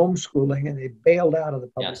started homeschooling and they bailed out of the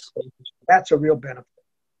public yes. schools. That's a real benefit.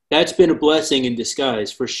 That's been a blessing in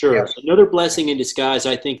disguise for sure. Yes. Another blessing in disguise,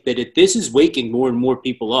 I think that this is waking more and more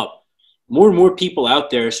people up. More and more people out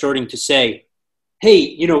there are starting to say, hey,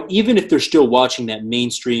 even if they're still watching that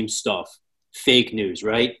mainstream stuff, fake news,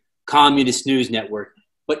 right? Communist news network.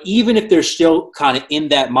 But even if they're still kind of in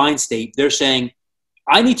that mind state, they're saying,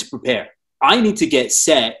 I need to prepare. I need to get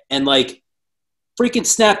set and freaking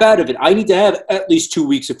snap out of it. I need to have at least 2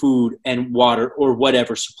 weeks of food and water or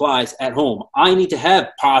whatever supplies at home. I need to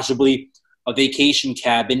have possibly a vacation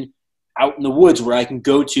cabin out in the woods where I can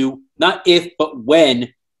go to, not if, but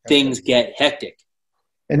when things get hectic.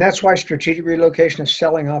 And that's why strategic relocation is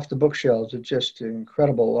selling off the bookshelves. It's just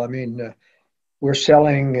incredible. I mean, we're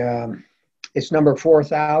selling, it's number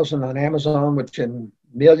 4,000 on Amazon, which in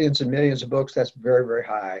millions and millions of books, that's very, very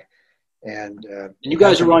high. And you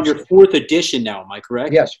guys are on your 4th edition now, am I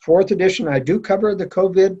correct? Yes, 4th edition. I do cover the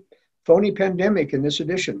COVID phony pandemic in this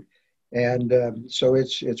edition. And so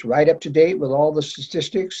it's right up to date with all the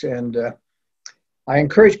statistics. And I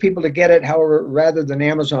encourage people to get it, however, rather than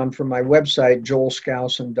Amazon, from my website,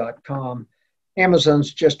 joelskousen.com.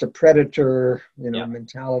 Amazon's just a predator,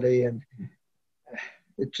 mentality. And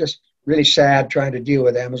it's just really sad trying to deal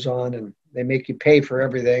with Amazon, and they make you pay for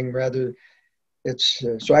everything rather.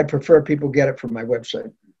 So I prefer people get it from my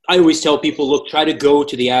website. I always tell people, look, try to go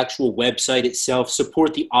to the actual website itself,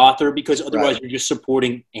 support the author, because otherwise you're just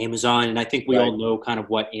supporting Amazon. And I think we all know kind of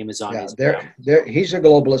what Amazon is. He's a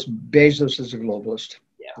globalist. Bezos is a globalist.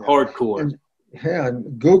 Yeah. Hardcore.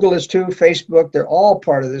 And Google is too, Facebook. They're all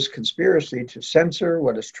part of this conspiracy to censor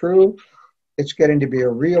what is true. It's getting to be a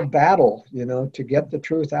real battle, to get the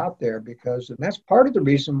truth out there, and that's part of the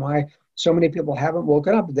reason why so many people haven't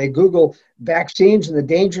woken up. They Google vaccines and the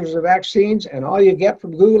dangers of vaccines, and all you get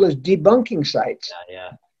from Google is debunking sites.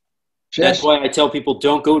 Yeah. That's why I tell people,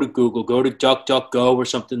 don't go to Google. Go to DuckDuckGo or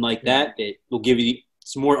something like that. It will give you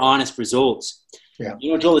some more honest results. Yeah.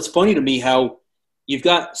 Joel, it's funny to me how you've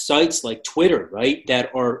got sites like Twitter, right,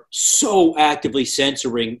 that are so actively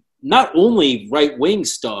censoring not only right-wing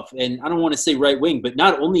stuff, and I don't want to say right-wing, but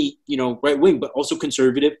not only, right-wing, but also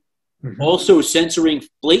conservative, also censoring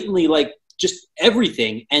blatantly, just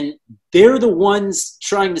everything. And they're the ones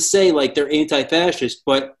trying to say, they're anti-fascist,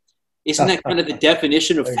 but isn't that kind of the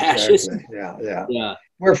definition of fascism? Yeah.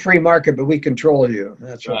 We're a free market, but we control you.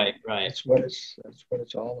 That's right. That's what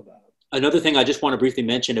it's all about. Another thing I just want to briefly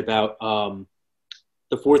mention about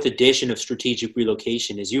the 4th edition of Strategic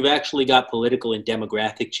Relocation is you've actually got political and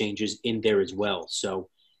demographic changes in there as well. So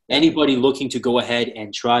anybody looking to go ahead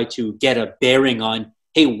and try to get a bearing on,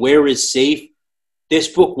 hey, where is safe? This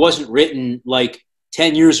book wasn't written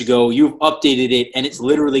 10 years ago. You've updated it, and it's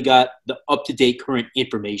literally got the up-to-date current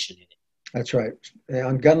information in it. That's right.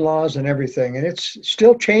 On gun laws and everything. And it's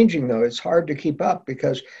still changing, though. It's hard to keep up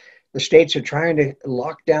because the states are trying to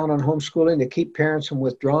lock down on homeschooling to keep parents from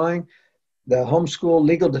withdrawing. The Homeschool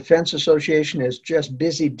Legal Defense Association is just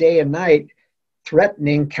busy day and night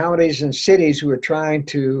threatening counties and cities who are trying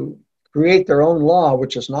to create their own law,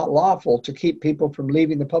 which is not lawful, to keep people from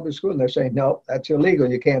leaving the public school. And they're saying, no, that's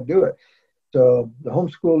illegal. You can't do it. So the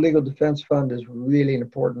Homeschool Legal Defense Fund is really an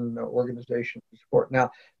important organization to support. Now,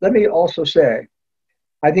 let me also say,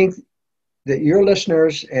 I think that your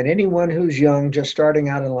listeners and anyone who's young, just starting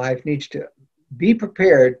out in life, needs to be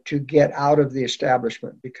prepared to get out of the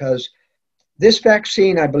establishment, because this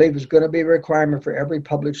vaccine, I believe, is going to be a requirement for every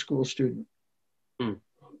public school student.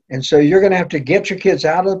 And so you're going to have to get your kids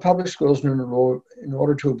out of the public schools in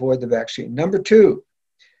order to avoid the vaccine. Number 2,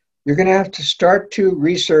 you're going to have to start to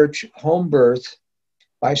research home birth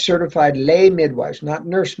by certified lay midwives, not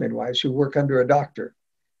nurse midwives who work under a doctor.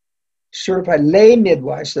 Certified lay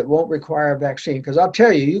midwives that won't require a vaccine. Because I'll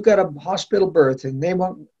tell you, you got a hospital birth and they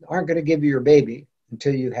aren't going to give you your baby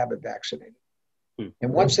until you have it vaccinated.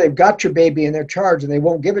 And once they've got your baby in their charge and they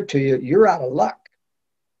won't give it to you, you're out of luck.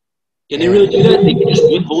 Can they really do that? They can just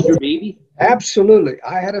withhold your baby? Absolutely.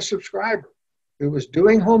 I had a subscriber who was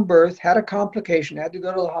doing home birth, had a complication, had to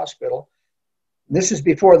go to the hospital. This is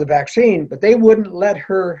before the vaccine, but they wouldn't let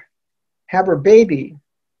her have her baby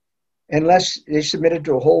unless they submitted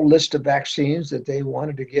to a whole list of vaccines that they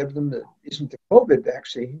wanted to give them that isn't the COVID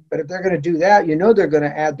vaccine. But if they're going to do that, you know they're going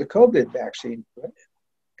to add the COVID vaccine to it.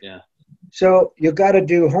 Yeah. So you've got to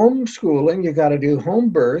do homeschooling, you've got to do home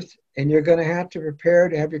birth, and you're going to have to prepare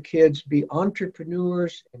to have your kids be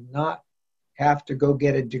entrepreneurs and not have to go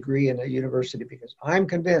get a degree in a university, because I'm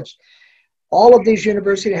convinced all of these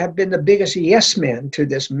universities have been the biggest yes men to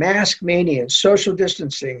this mask mania and social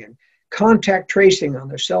distancing and contact tracing on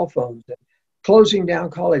their cell phones and closing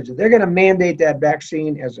down colleges. They're going to mandate that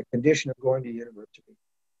vaccine as a condition of going to university.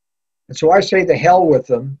 And so I say the hell with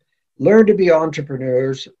them. Learn to be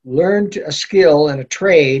entrepreneurs, learn a skill and a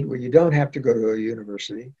trade where you don't have to go to a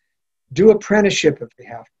university. Do apprenticeship if you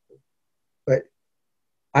have to. But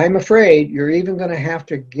I'm afraid you're even going to have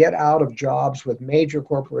to get out of jobs with major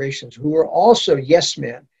corporations who are also yes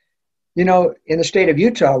men. You know, in the state of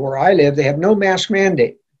Utah, where I live, they have no mask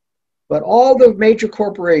mandate. But all the major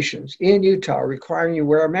corporations in Utah are requiring you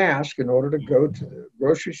wear a mask in order to go to the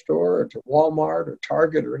grocery store or to Walmart or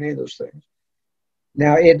Target or any of those things.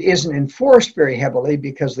 Now, it isn't enforced very heavily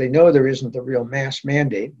because they know there isn't the real mask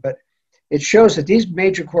mandate, but it shows that these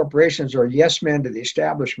major corporations are yes men to the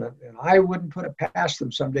establishment, and I wouldn't put it past them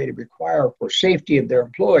someday to require, for safety of their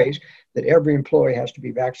employees, that every employee has to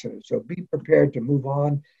be vaccinated. So be prepared to move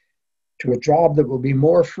on to a job that will be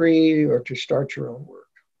more free or to start your own work.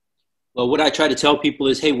 Well, what I try to tell people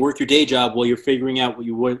is, hey, work your day job while you're figuring out what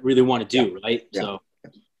you really want to do, right? Yeah. So,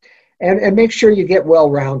 and make sure you get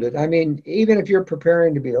well-rounded. I mean, even if you're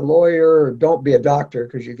preparing to be a lawyer, or don't be a doctor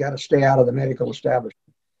because you got to stay out of the medical establishment.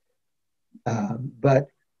 But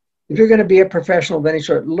if you're going to be a professional of any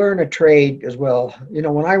sort, learn a trade as well. You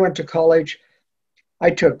know, when I went to college, I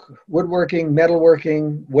took woodworking,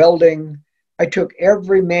 metalworking, welding. I took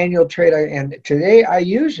every manual trade, and today I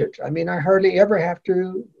use it. I mean, I hardly ever have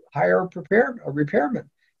to hire a repairman.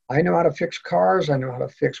 I know how to fix cars. I know how to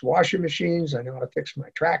fix washing machines. I know how to fix my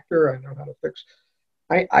tractor. I know how to fix.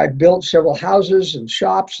 I built several houses and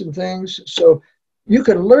shops and things. So you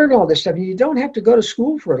can learn all this stuff. You don't have to go to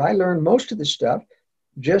school for it. I learned most of this stuff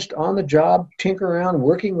just on the job, tinker around,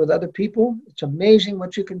 working with other people. It's amazing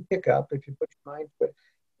what you can pick up if you put your mind to it.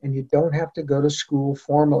 And you don't have to go to school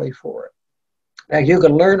formally for it. Now, you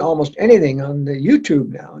can learn almost anything on the YouTube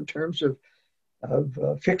now in terms of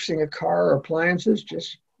fixing a car or appliances.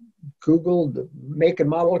 Just Google the make and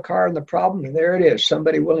model of car and the problem, and there it is.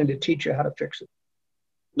 Somebody willing to teach you how to fix it.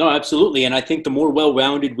 No, absolutely. And I think the more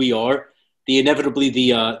well-rounded we are, the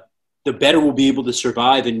better we'll be able to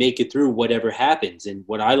survive and make it through whatever happens. And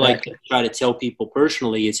what I like to try to tell people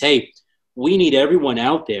personally is, hey, we need everyone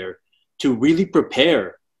out there to really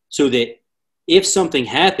prepare so that if something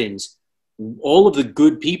happens, all of the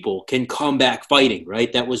good people can come back fighting,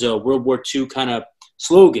 right? That was a World War II kind of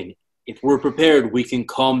slogan. If we're prepared, we can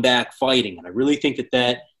come back fighting. And I really think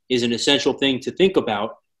that is an essential thing to think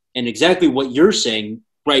about. And exactly what you're saying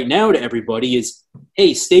right now to everybody is,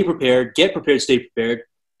 hey, stay prepared, get prepared, stay prepared,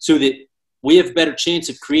 so that we have a better chance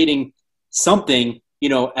of creating something, you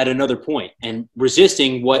know, at another point and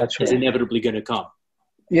resisting what is inevitably going to come.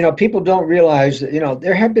 You know, people don't realize that, you know,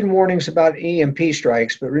 there have been warnings about EMP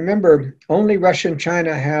strikes, but remember, only Russia and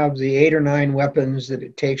China have the 8 or 9 weapons that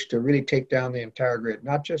it takes to really take down the entire grid.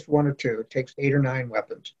 Not just 1 or 2, it takes 8 or 9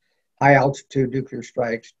 weapons, high altitude nuclear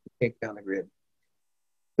strikes to take down the grid.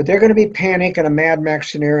 But they're going to be panic and a Mad Max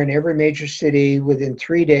scenario in every major city within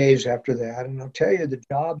 3 days after that. And I'll tell you, the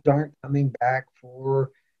jobs aren't coming back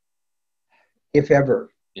for, if ever.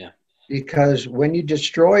 Yeah. Because when you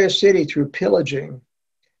destroy a city through pillaging,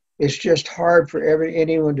 it's just hard for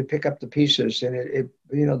anyone to pick up the pieces. And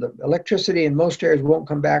you know, the electricity in most areas won't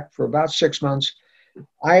come back for about 6 months.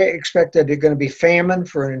 I expect that there's going to be famine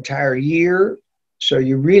for an entire year. So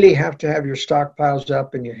you really have to have your stockpiles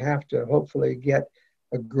up, and you have to hopefully get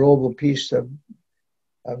a growable piece of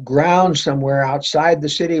ground somewhere outside the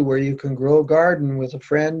city where you can grow a garden with a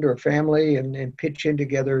friend or family and pitch in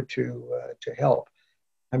together to help.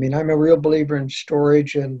 I mean, I'm a real believer in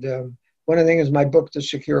storage, and one of the things in my book, The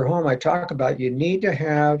Secure Home, I talk about you need to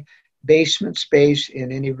have basement space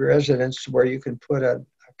in any residence where you can put a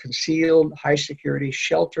concealed, high security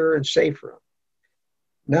shelter and safe room.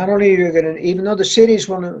 Not only are you going to, even though the cities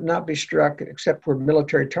will not be struck except where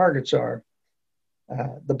military targets are,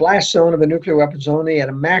 the blast zone of a nuclear weapon is only at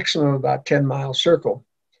a maximum of about 10-mile circle.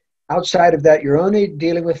 Outside of that, you're only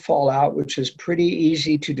dealing with fallout, which is pretty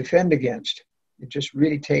easy to defend against. It just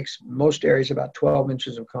really takes most areas about 12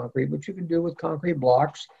 inches of concrete, which you can do with concrete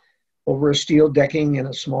blocks over a steel decking in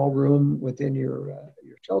a small room within your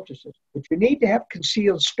shelter system. But you need to have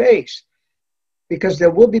concealed space because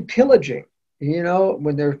there will be pillaging. You know,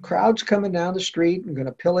 when there are crowds coming down the street and going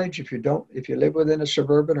to pillage, if you live within a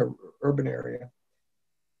suburban or urban area,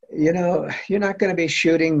 you know, you're not going to be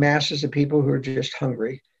shooting masses of people who are just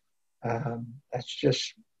hungry. That's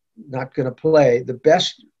just not going to play. The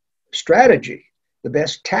best strategy, the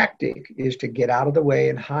best tactic is to get out of the way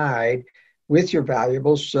and hide with your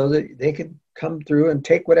valuables so that they can come through and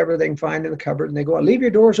take whatever they can find in the cupboard and they go on. Leave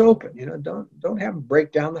your doors open. You know, don't have them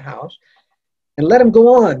break down the house and let them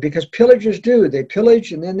go on, because pillagers do. They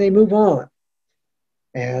pillage and then they move on.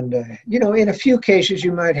 And, you know, in a few cases,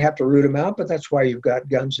 you might have to root them out, but that's why you've got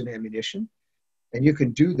guns and ammunition. And you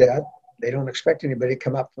can do that. They don't expect anybody to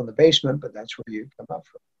come up from the basement, but that's where you come up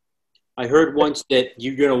from. I heard once that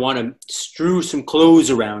you're going to want to strew some clothes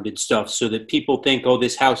around and stuff so that people think, oh,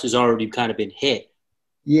 this house has already kind of been hit.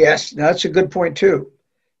 Yes, that's a good point, too.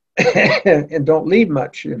 And don't leave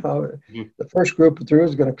much. You know, mm-hmm. The first group through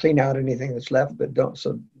is going to clean out anything that's left, but don't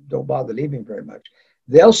bother leaving very much.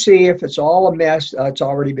 They'll see if it's all a mess, it's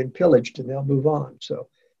already been pillaged, and they'll move on. So,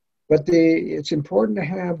 but it's important to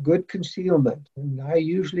have good concealment. And I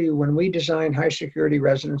usually, when we design high security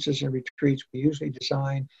residences and retreats, we usually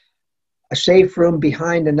design a safe room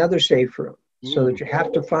behind another safe room, so that you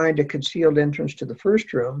have to find a concealed entrance to the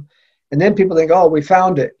first room. And then people think, oh, we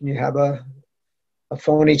found it. And you have a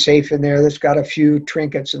phony safe in there that's got a few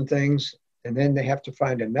trinkets and things. And then they have to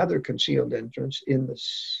find another concealed entrance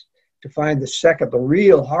to find the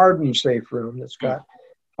real hardened safe room that's got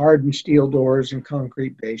hardened steel doors and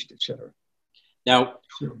concrete based, etc. Now,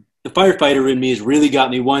 the firefighter in me has really got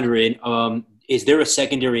me wondering, is there a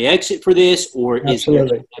secondary exit for this, or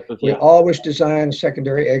Absolutely. Is there we always design a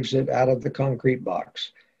secondary exit out of the concrete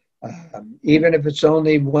box. Even if it's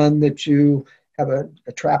only one that you have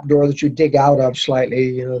a trap door that you dig out of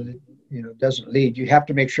slightly, that doesn't lead. You have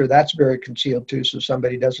to make sure that's very concealed too, so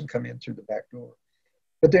somebody doesn't come in through the back door.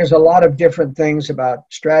 But there's a lot of different things about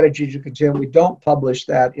strategies you can do. We don't publish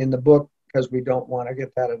that in the book because we don't want to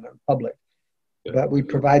get that in the public. Yeah. But we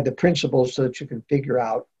provide the principles so that you can figure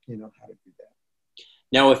out, how to do that.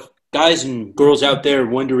 Now, if guys and girls out there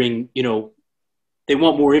wondering, they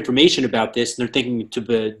want more information about this and they're thinking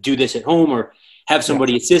to do this at home or have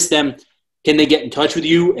somebody assist them, can they get in touch with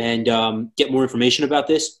you and get more information about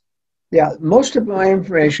this? Yeah, most of my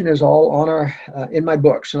information is all on in my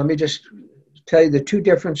book. So let me just tell you the two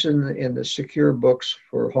differences in the secure books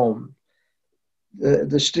for home.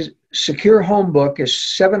 The secure home book is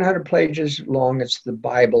 700 pages long. It's the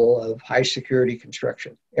Bible of high security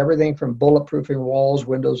construction. Everything from bulletproofing walls,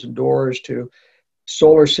 windows, and doors to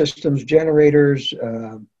solar systems, generators,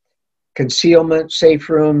 concealment, safe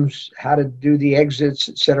rooms, how to do the exits,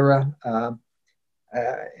 etc.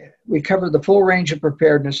 We cover the full range of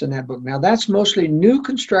preparedness in that book. Now, that's mostly new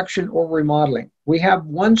construction or remodeling. We have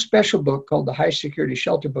one special book called the High Security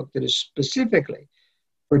Shelter Book that is specifically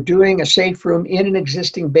for doing a safe room in an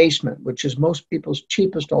existing basement, which is most people's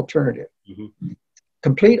cheapest alternative. Mm-hmm.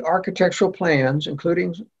 Complete architectural plans,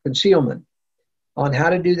 including concealment, on how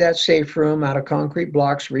to do that safe room out of concrete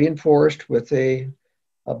blocks reinforced with a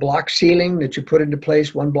block ceiling that you put into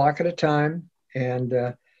place one block at a time, and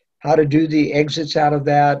how to do the exits out of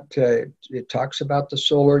that. It talks about the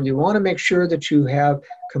solar. You want to make sure that you have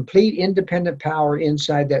complete independent power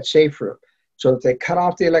inside that safe room. So if they cut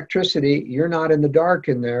off the electricity, you're not in the dark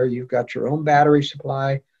in there. You've got your own battery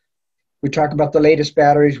supply. We talk about the latest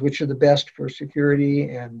batteries, which are the best for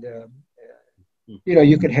security. And,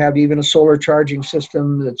 you could have even a solar charging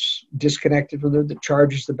system that's disconnected from that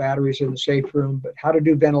charges the batteries in the safe room. But how to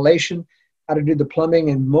do ventilation, how to do the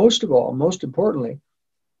plumbing, and most of all, most importantly,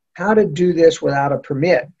 how to do this without a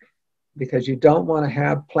permit, because you don't want to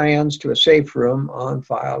have plans to a safe room on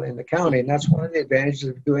file in the county. And that's one of the advantages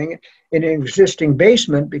of doing it in an existing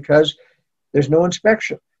basement, because there's no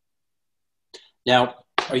inspection. Now,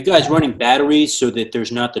 are you guys running batteries so that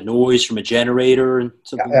there's not the noise from a generator and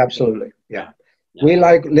something? Yeah, absolutely. Yeah. We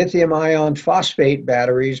like lithium ion phosphate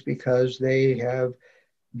batteries because they have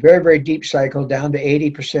very, very deep cycle down to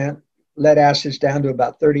 80%. Lead acid's down to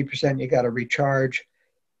about 30%. You got to recharge.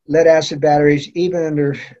 Lead acid batteries, even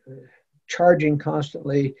under charging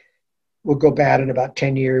constantly, will go bad in about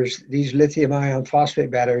 10 years. These lithium ion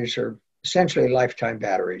phosphate batteries are essentially lifetime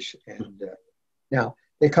batteries. And now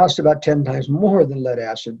they cost about 10 times more than lead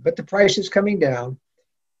acid, but the price is coming down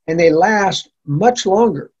and they last much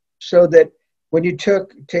longer, so that when you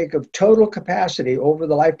take of total capacity over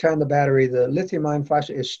the lifetime of the battery, the lithium ion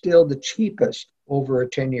phosphate is still the cheapest over a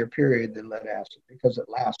 10-year period than lead acid, because it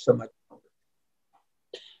lasts so much longer.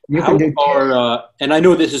 You can do and I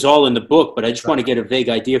know this is all in the book, but I just want to get a vague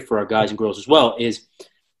idea for our guys and girls as well, is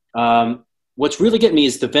what's really getting me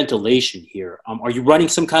is the ventilation here. Are you running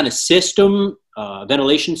some kind of system,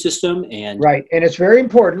 ventilation system? Right, and it's very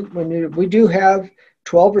important we do have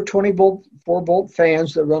 12 or 20 volt, 4-volt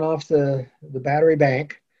fans that run off the battery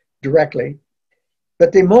bank directly.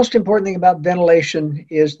 But the most important thing about ventilation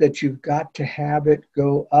is that you've got to have it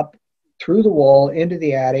go up through the wall into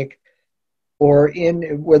the attic or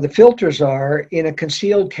in where the filters are in a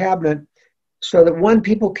concealed cabinet so that one,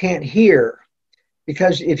 people can't hear.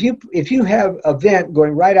 Because if you have a vent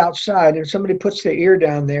going right outside and somebody puts their ear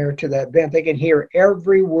down there to that vent, they can hear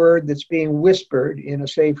every word that's being whispered in a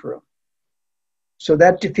safe room. So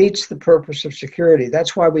that defeats the purpose of security.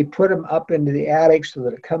 That's why we put them up into the attic so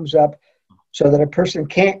that it comes up so that a person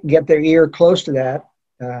can't get their ear close to that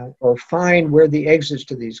or find where the exits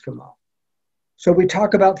to these come off. So we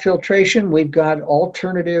talk about filtration. We've got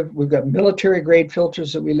military grade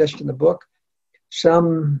filters that we list in the book.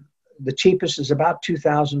 The cheapest is about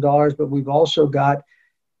 $2,000, but we've also got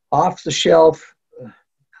off the shelf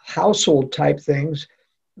household type things.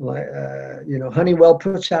 Honeywell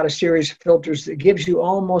puts out a series of filters that gives you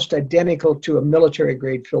almost identical to a military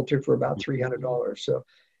grade filter for about $300. So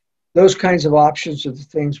those kinds of options are the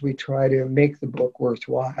things we try to make the book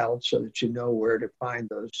worthwhile so that you know where to find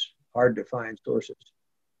those hard to find sources.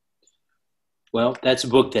 Well, that's a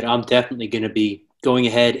book that I'm definitely going to be going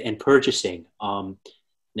ahead and purchasing.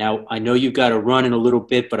 Now, I know you've got to run in a little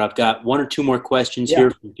bit, but I've got one or two more questions here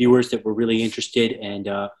from viewers that were really interested. And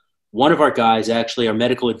one of our guys, actually our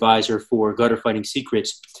medical advisor for Gutter Fighting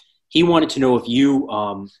Secrets, he wanted to know if you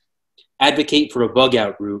advocate for a bug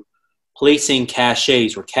out route, placing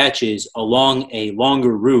caches or catches along a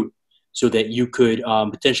longer route so that you could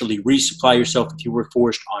potentially resupply yourself if you were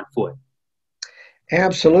forced on foot.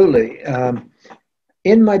 Absolutely.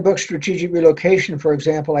 In my book, Strategic Relocation, for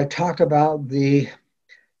example, I talk about the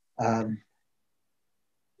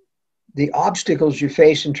obstacles you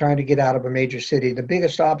face in trying to get out of a major city. The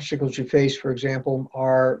biggest obstacles you face, for example,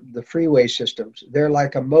 are the freeway systems. They're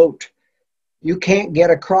like a moat. You can't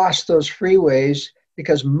get across those freeways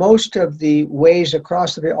because most of the ways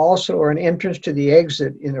across the freeway also are an entrance to the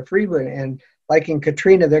exit in a freeway. And like in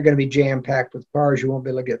Katrina, they're going to be jam-packed with cars. You won't be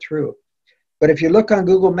able to get through. But if you look on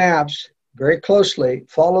Google Maps very closely,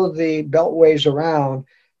 follow the beltways around,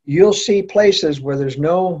 you'll see places where there's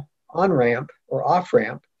no on-ramp or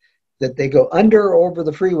off-ramp that they go under or over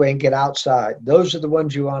the freeway and get outside. Those are the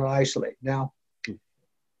ones you want to isolate. Now,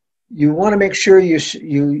 you want to make sure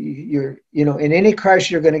you're in any crisis,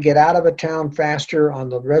 you're going to get out of a town faster on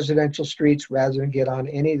the residential streets rather than get on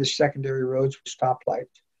any of the secondary roads with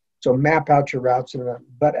stoplights. So map out your routes.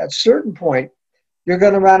 But at a certain point, you're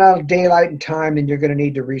going to run out of daylight and time and you're going to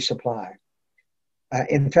need to resupply.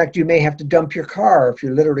 In fact, you may have to dump your car if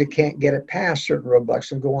you literally can't get it past certain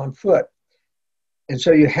roadblocks and go on foot. And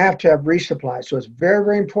so you have to have resupply. So it's very,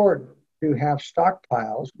 very important to have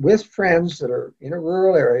stockpiles with friends that are in a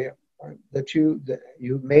rural area that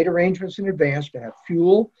you've made arrangements in advance to have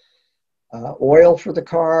fuel, oil for the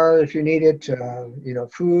car if you need it,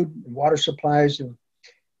 food, water supplies. And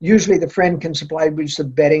usually the friend can supply you some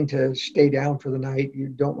bedding to stay down for the night. You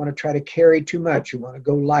don't want to try to carry too much. You want to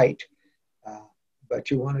go light. But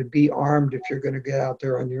you want to be armed if you're going to get out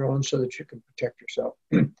there on your own so that you can protect yourself.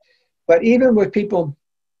 But even with people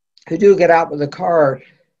who do get out with a car,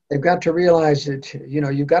 they've got to realize that,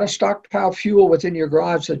 you've got to stockpile fuel within your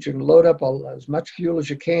garage so that you can load up as much fuel as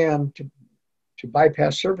you can to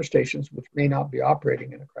bypass service stations, which may not be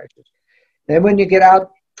operating in a crisis. And when you get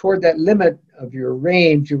out toward that limit of your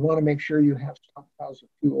range, you want to make sure you have stockpiles of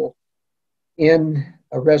fuel in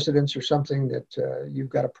a residence or something that you've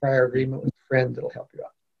got a prior agreement with a friend that'll help you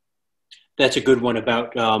out. That's a good one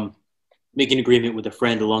about making an agreement with a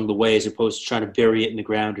friend along the way as opposed to trying to bury it in the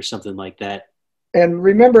ground or something like that. And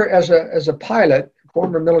remember, as a pilot,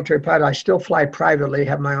 former military pilot, I still fly privately,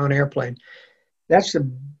 have my own airplane. That's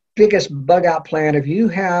the biggest bug out plan. If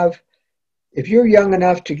you're young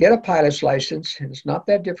enough to get a pilot's license, and it's not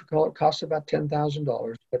that difficult, it costs about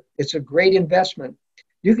 $10,000, but it's a great investment.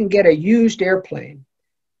 You can get a used airplane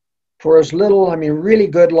for as little, really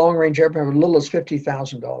good long-range airplane for as little as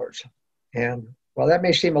 $50,000. And while that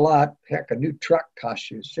may seem a lot, heck, a new truck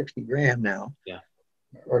costs you $60,000 now,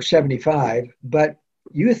 or 75. But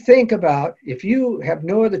you think about if you have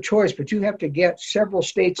no other choice, but you have to get several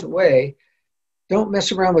states away. Don't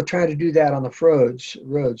mess around with trying to do that on the roads.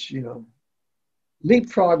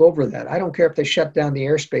 Leapfrog over that. I don't care if they shut down the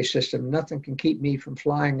airspace system. Nothing can keep me from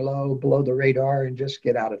flying low below the radar and just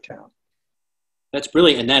get out of town. That's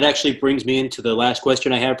brilliant. And that actually brings me into the last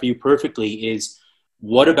question I have for you perfectly is,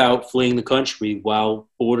 What about fleeing the country while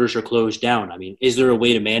borders are closed down? I mean, is there a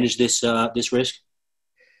way to manage this risk?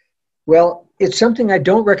 Well, it's something I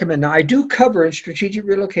don't recommend. Now, I do cover in strategic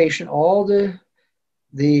relocation all the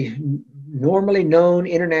normally known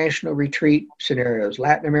international retreat scenarios: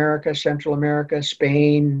 Latin America, Central America,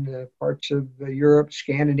 Spain, parts of Europe,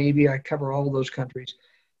 Scandinavia. I cover all those countries,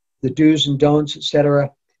 the do's and don'ts,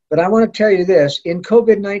 etc. But I want to tell you this: in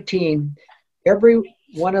COVID-19, every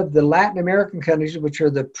one of the Latin American countries, which are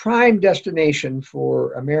the prime destination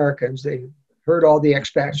for Americans, they heard all the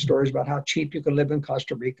expat stories about how cheap you can live in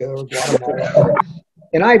Costa Rica or Guatemala.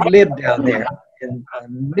 And I've lived down there in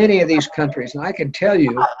many of these countries. And I can tell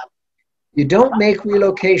you, you don't make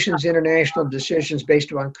relocations international decisions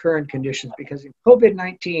based on current conditions, because in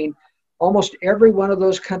COVID-19, almost every one of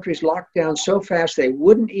those countries locked down so fast they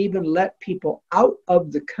wouldn't even let people out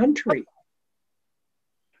of the country.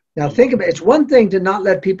 Now think about it. It's one thing to not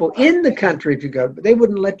let people in the country if you go, but they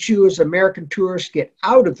wouldn't let you as American tourists get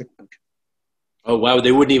out of the country. Oh, wow.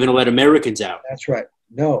 They wouldn't even let Americans out. That's right.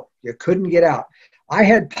 No, you couldn't get out. I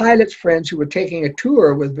had pilots friends who were taking a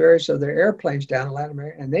tour with various of their airplanes down in Latin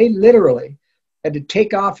America, and they literally had to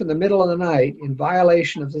take off in the middle of the night in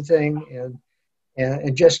violation of the thing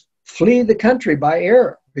and just flee the country by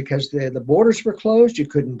air, because the borders were closed. You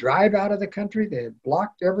couldn't drive out of the country. They had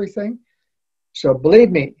blocked everything. So believe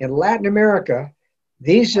me, in Latin America,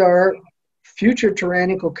 these are future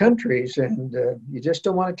tyrannical countries, and you just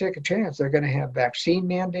don't want to take a chance. They're going to have vaccine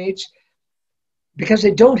mandates because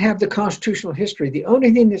they don't have the constitutional history. The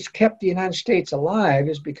only thing that's kept the United States alive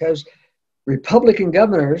is because Republican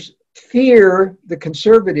governors fear the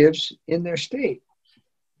conservatives in their state.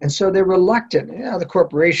 And so they're reluctant. Yeah, the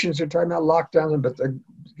corporations are talking about lockdown, but the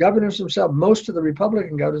governors themselves, most of the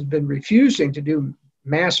Republican governors, have been refusing to do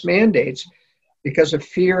mass mandates because of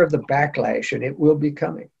fear of the backlash, and it will be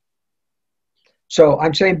coming. So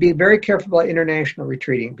I'm saying be very careful about international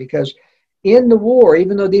retreating, because in the war,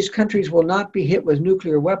 even though these countries will not be hit with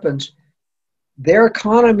nuclear weapons, their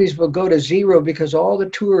economies will go to zero because all the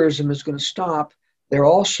tourism is going to stop. They're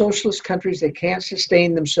all socialist countries. They can't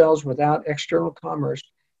sustain themselves without external commerce,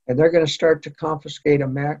 and they're going to start to confiscate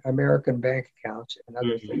American bank accounts and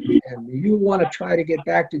other things. And you want to try to get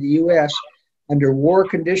back to the U.S. under war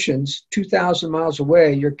conditions 2,000 miles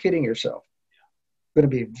away, you're kidding yourself. It's going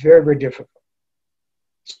to be very, very difficult.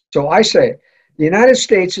 So I say the United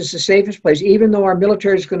States is the safest place, even though our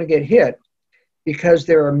military is going to get hit, because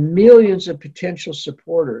there are millions of potential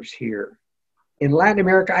supporters here. In Latin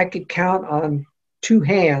America, I could count on two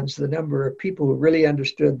hands the number of people who really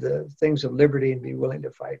understood the things of liberty and be willing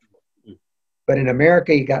to fight for. But in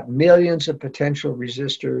America, you got millions of potential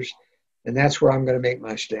resistors, and that's where I'm going to make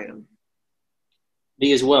my stand.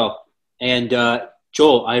 Me as well. And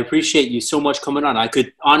Joel, I appreciate you so much coming on. I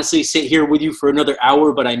could honestly sit here with you for another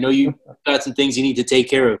hour, but I know you've got some things you need to take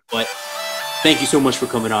care of. But thank you so much for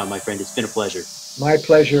coming on, my friend. It's been a pleasure. My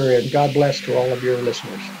pleasure, and God bless to all of your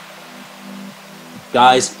listeners.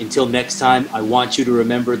 Guys, until next time, I want you to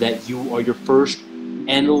remember that you are your first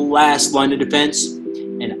and last line of defense,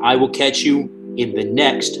 and I will catch you in the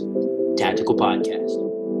next Tactical Podcast.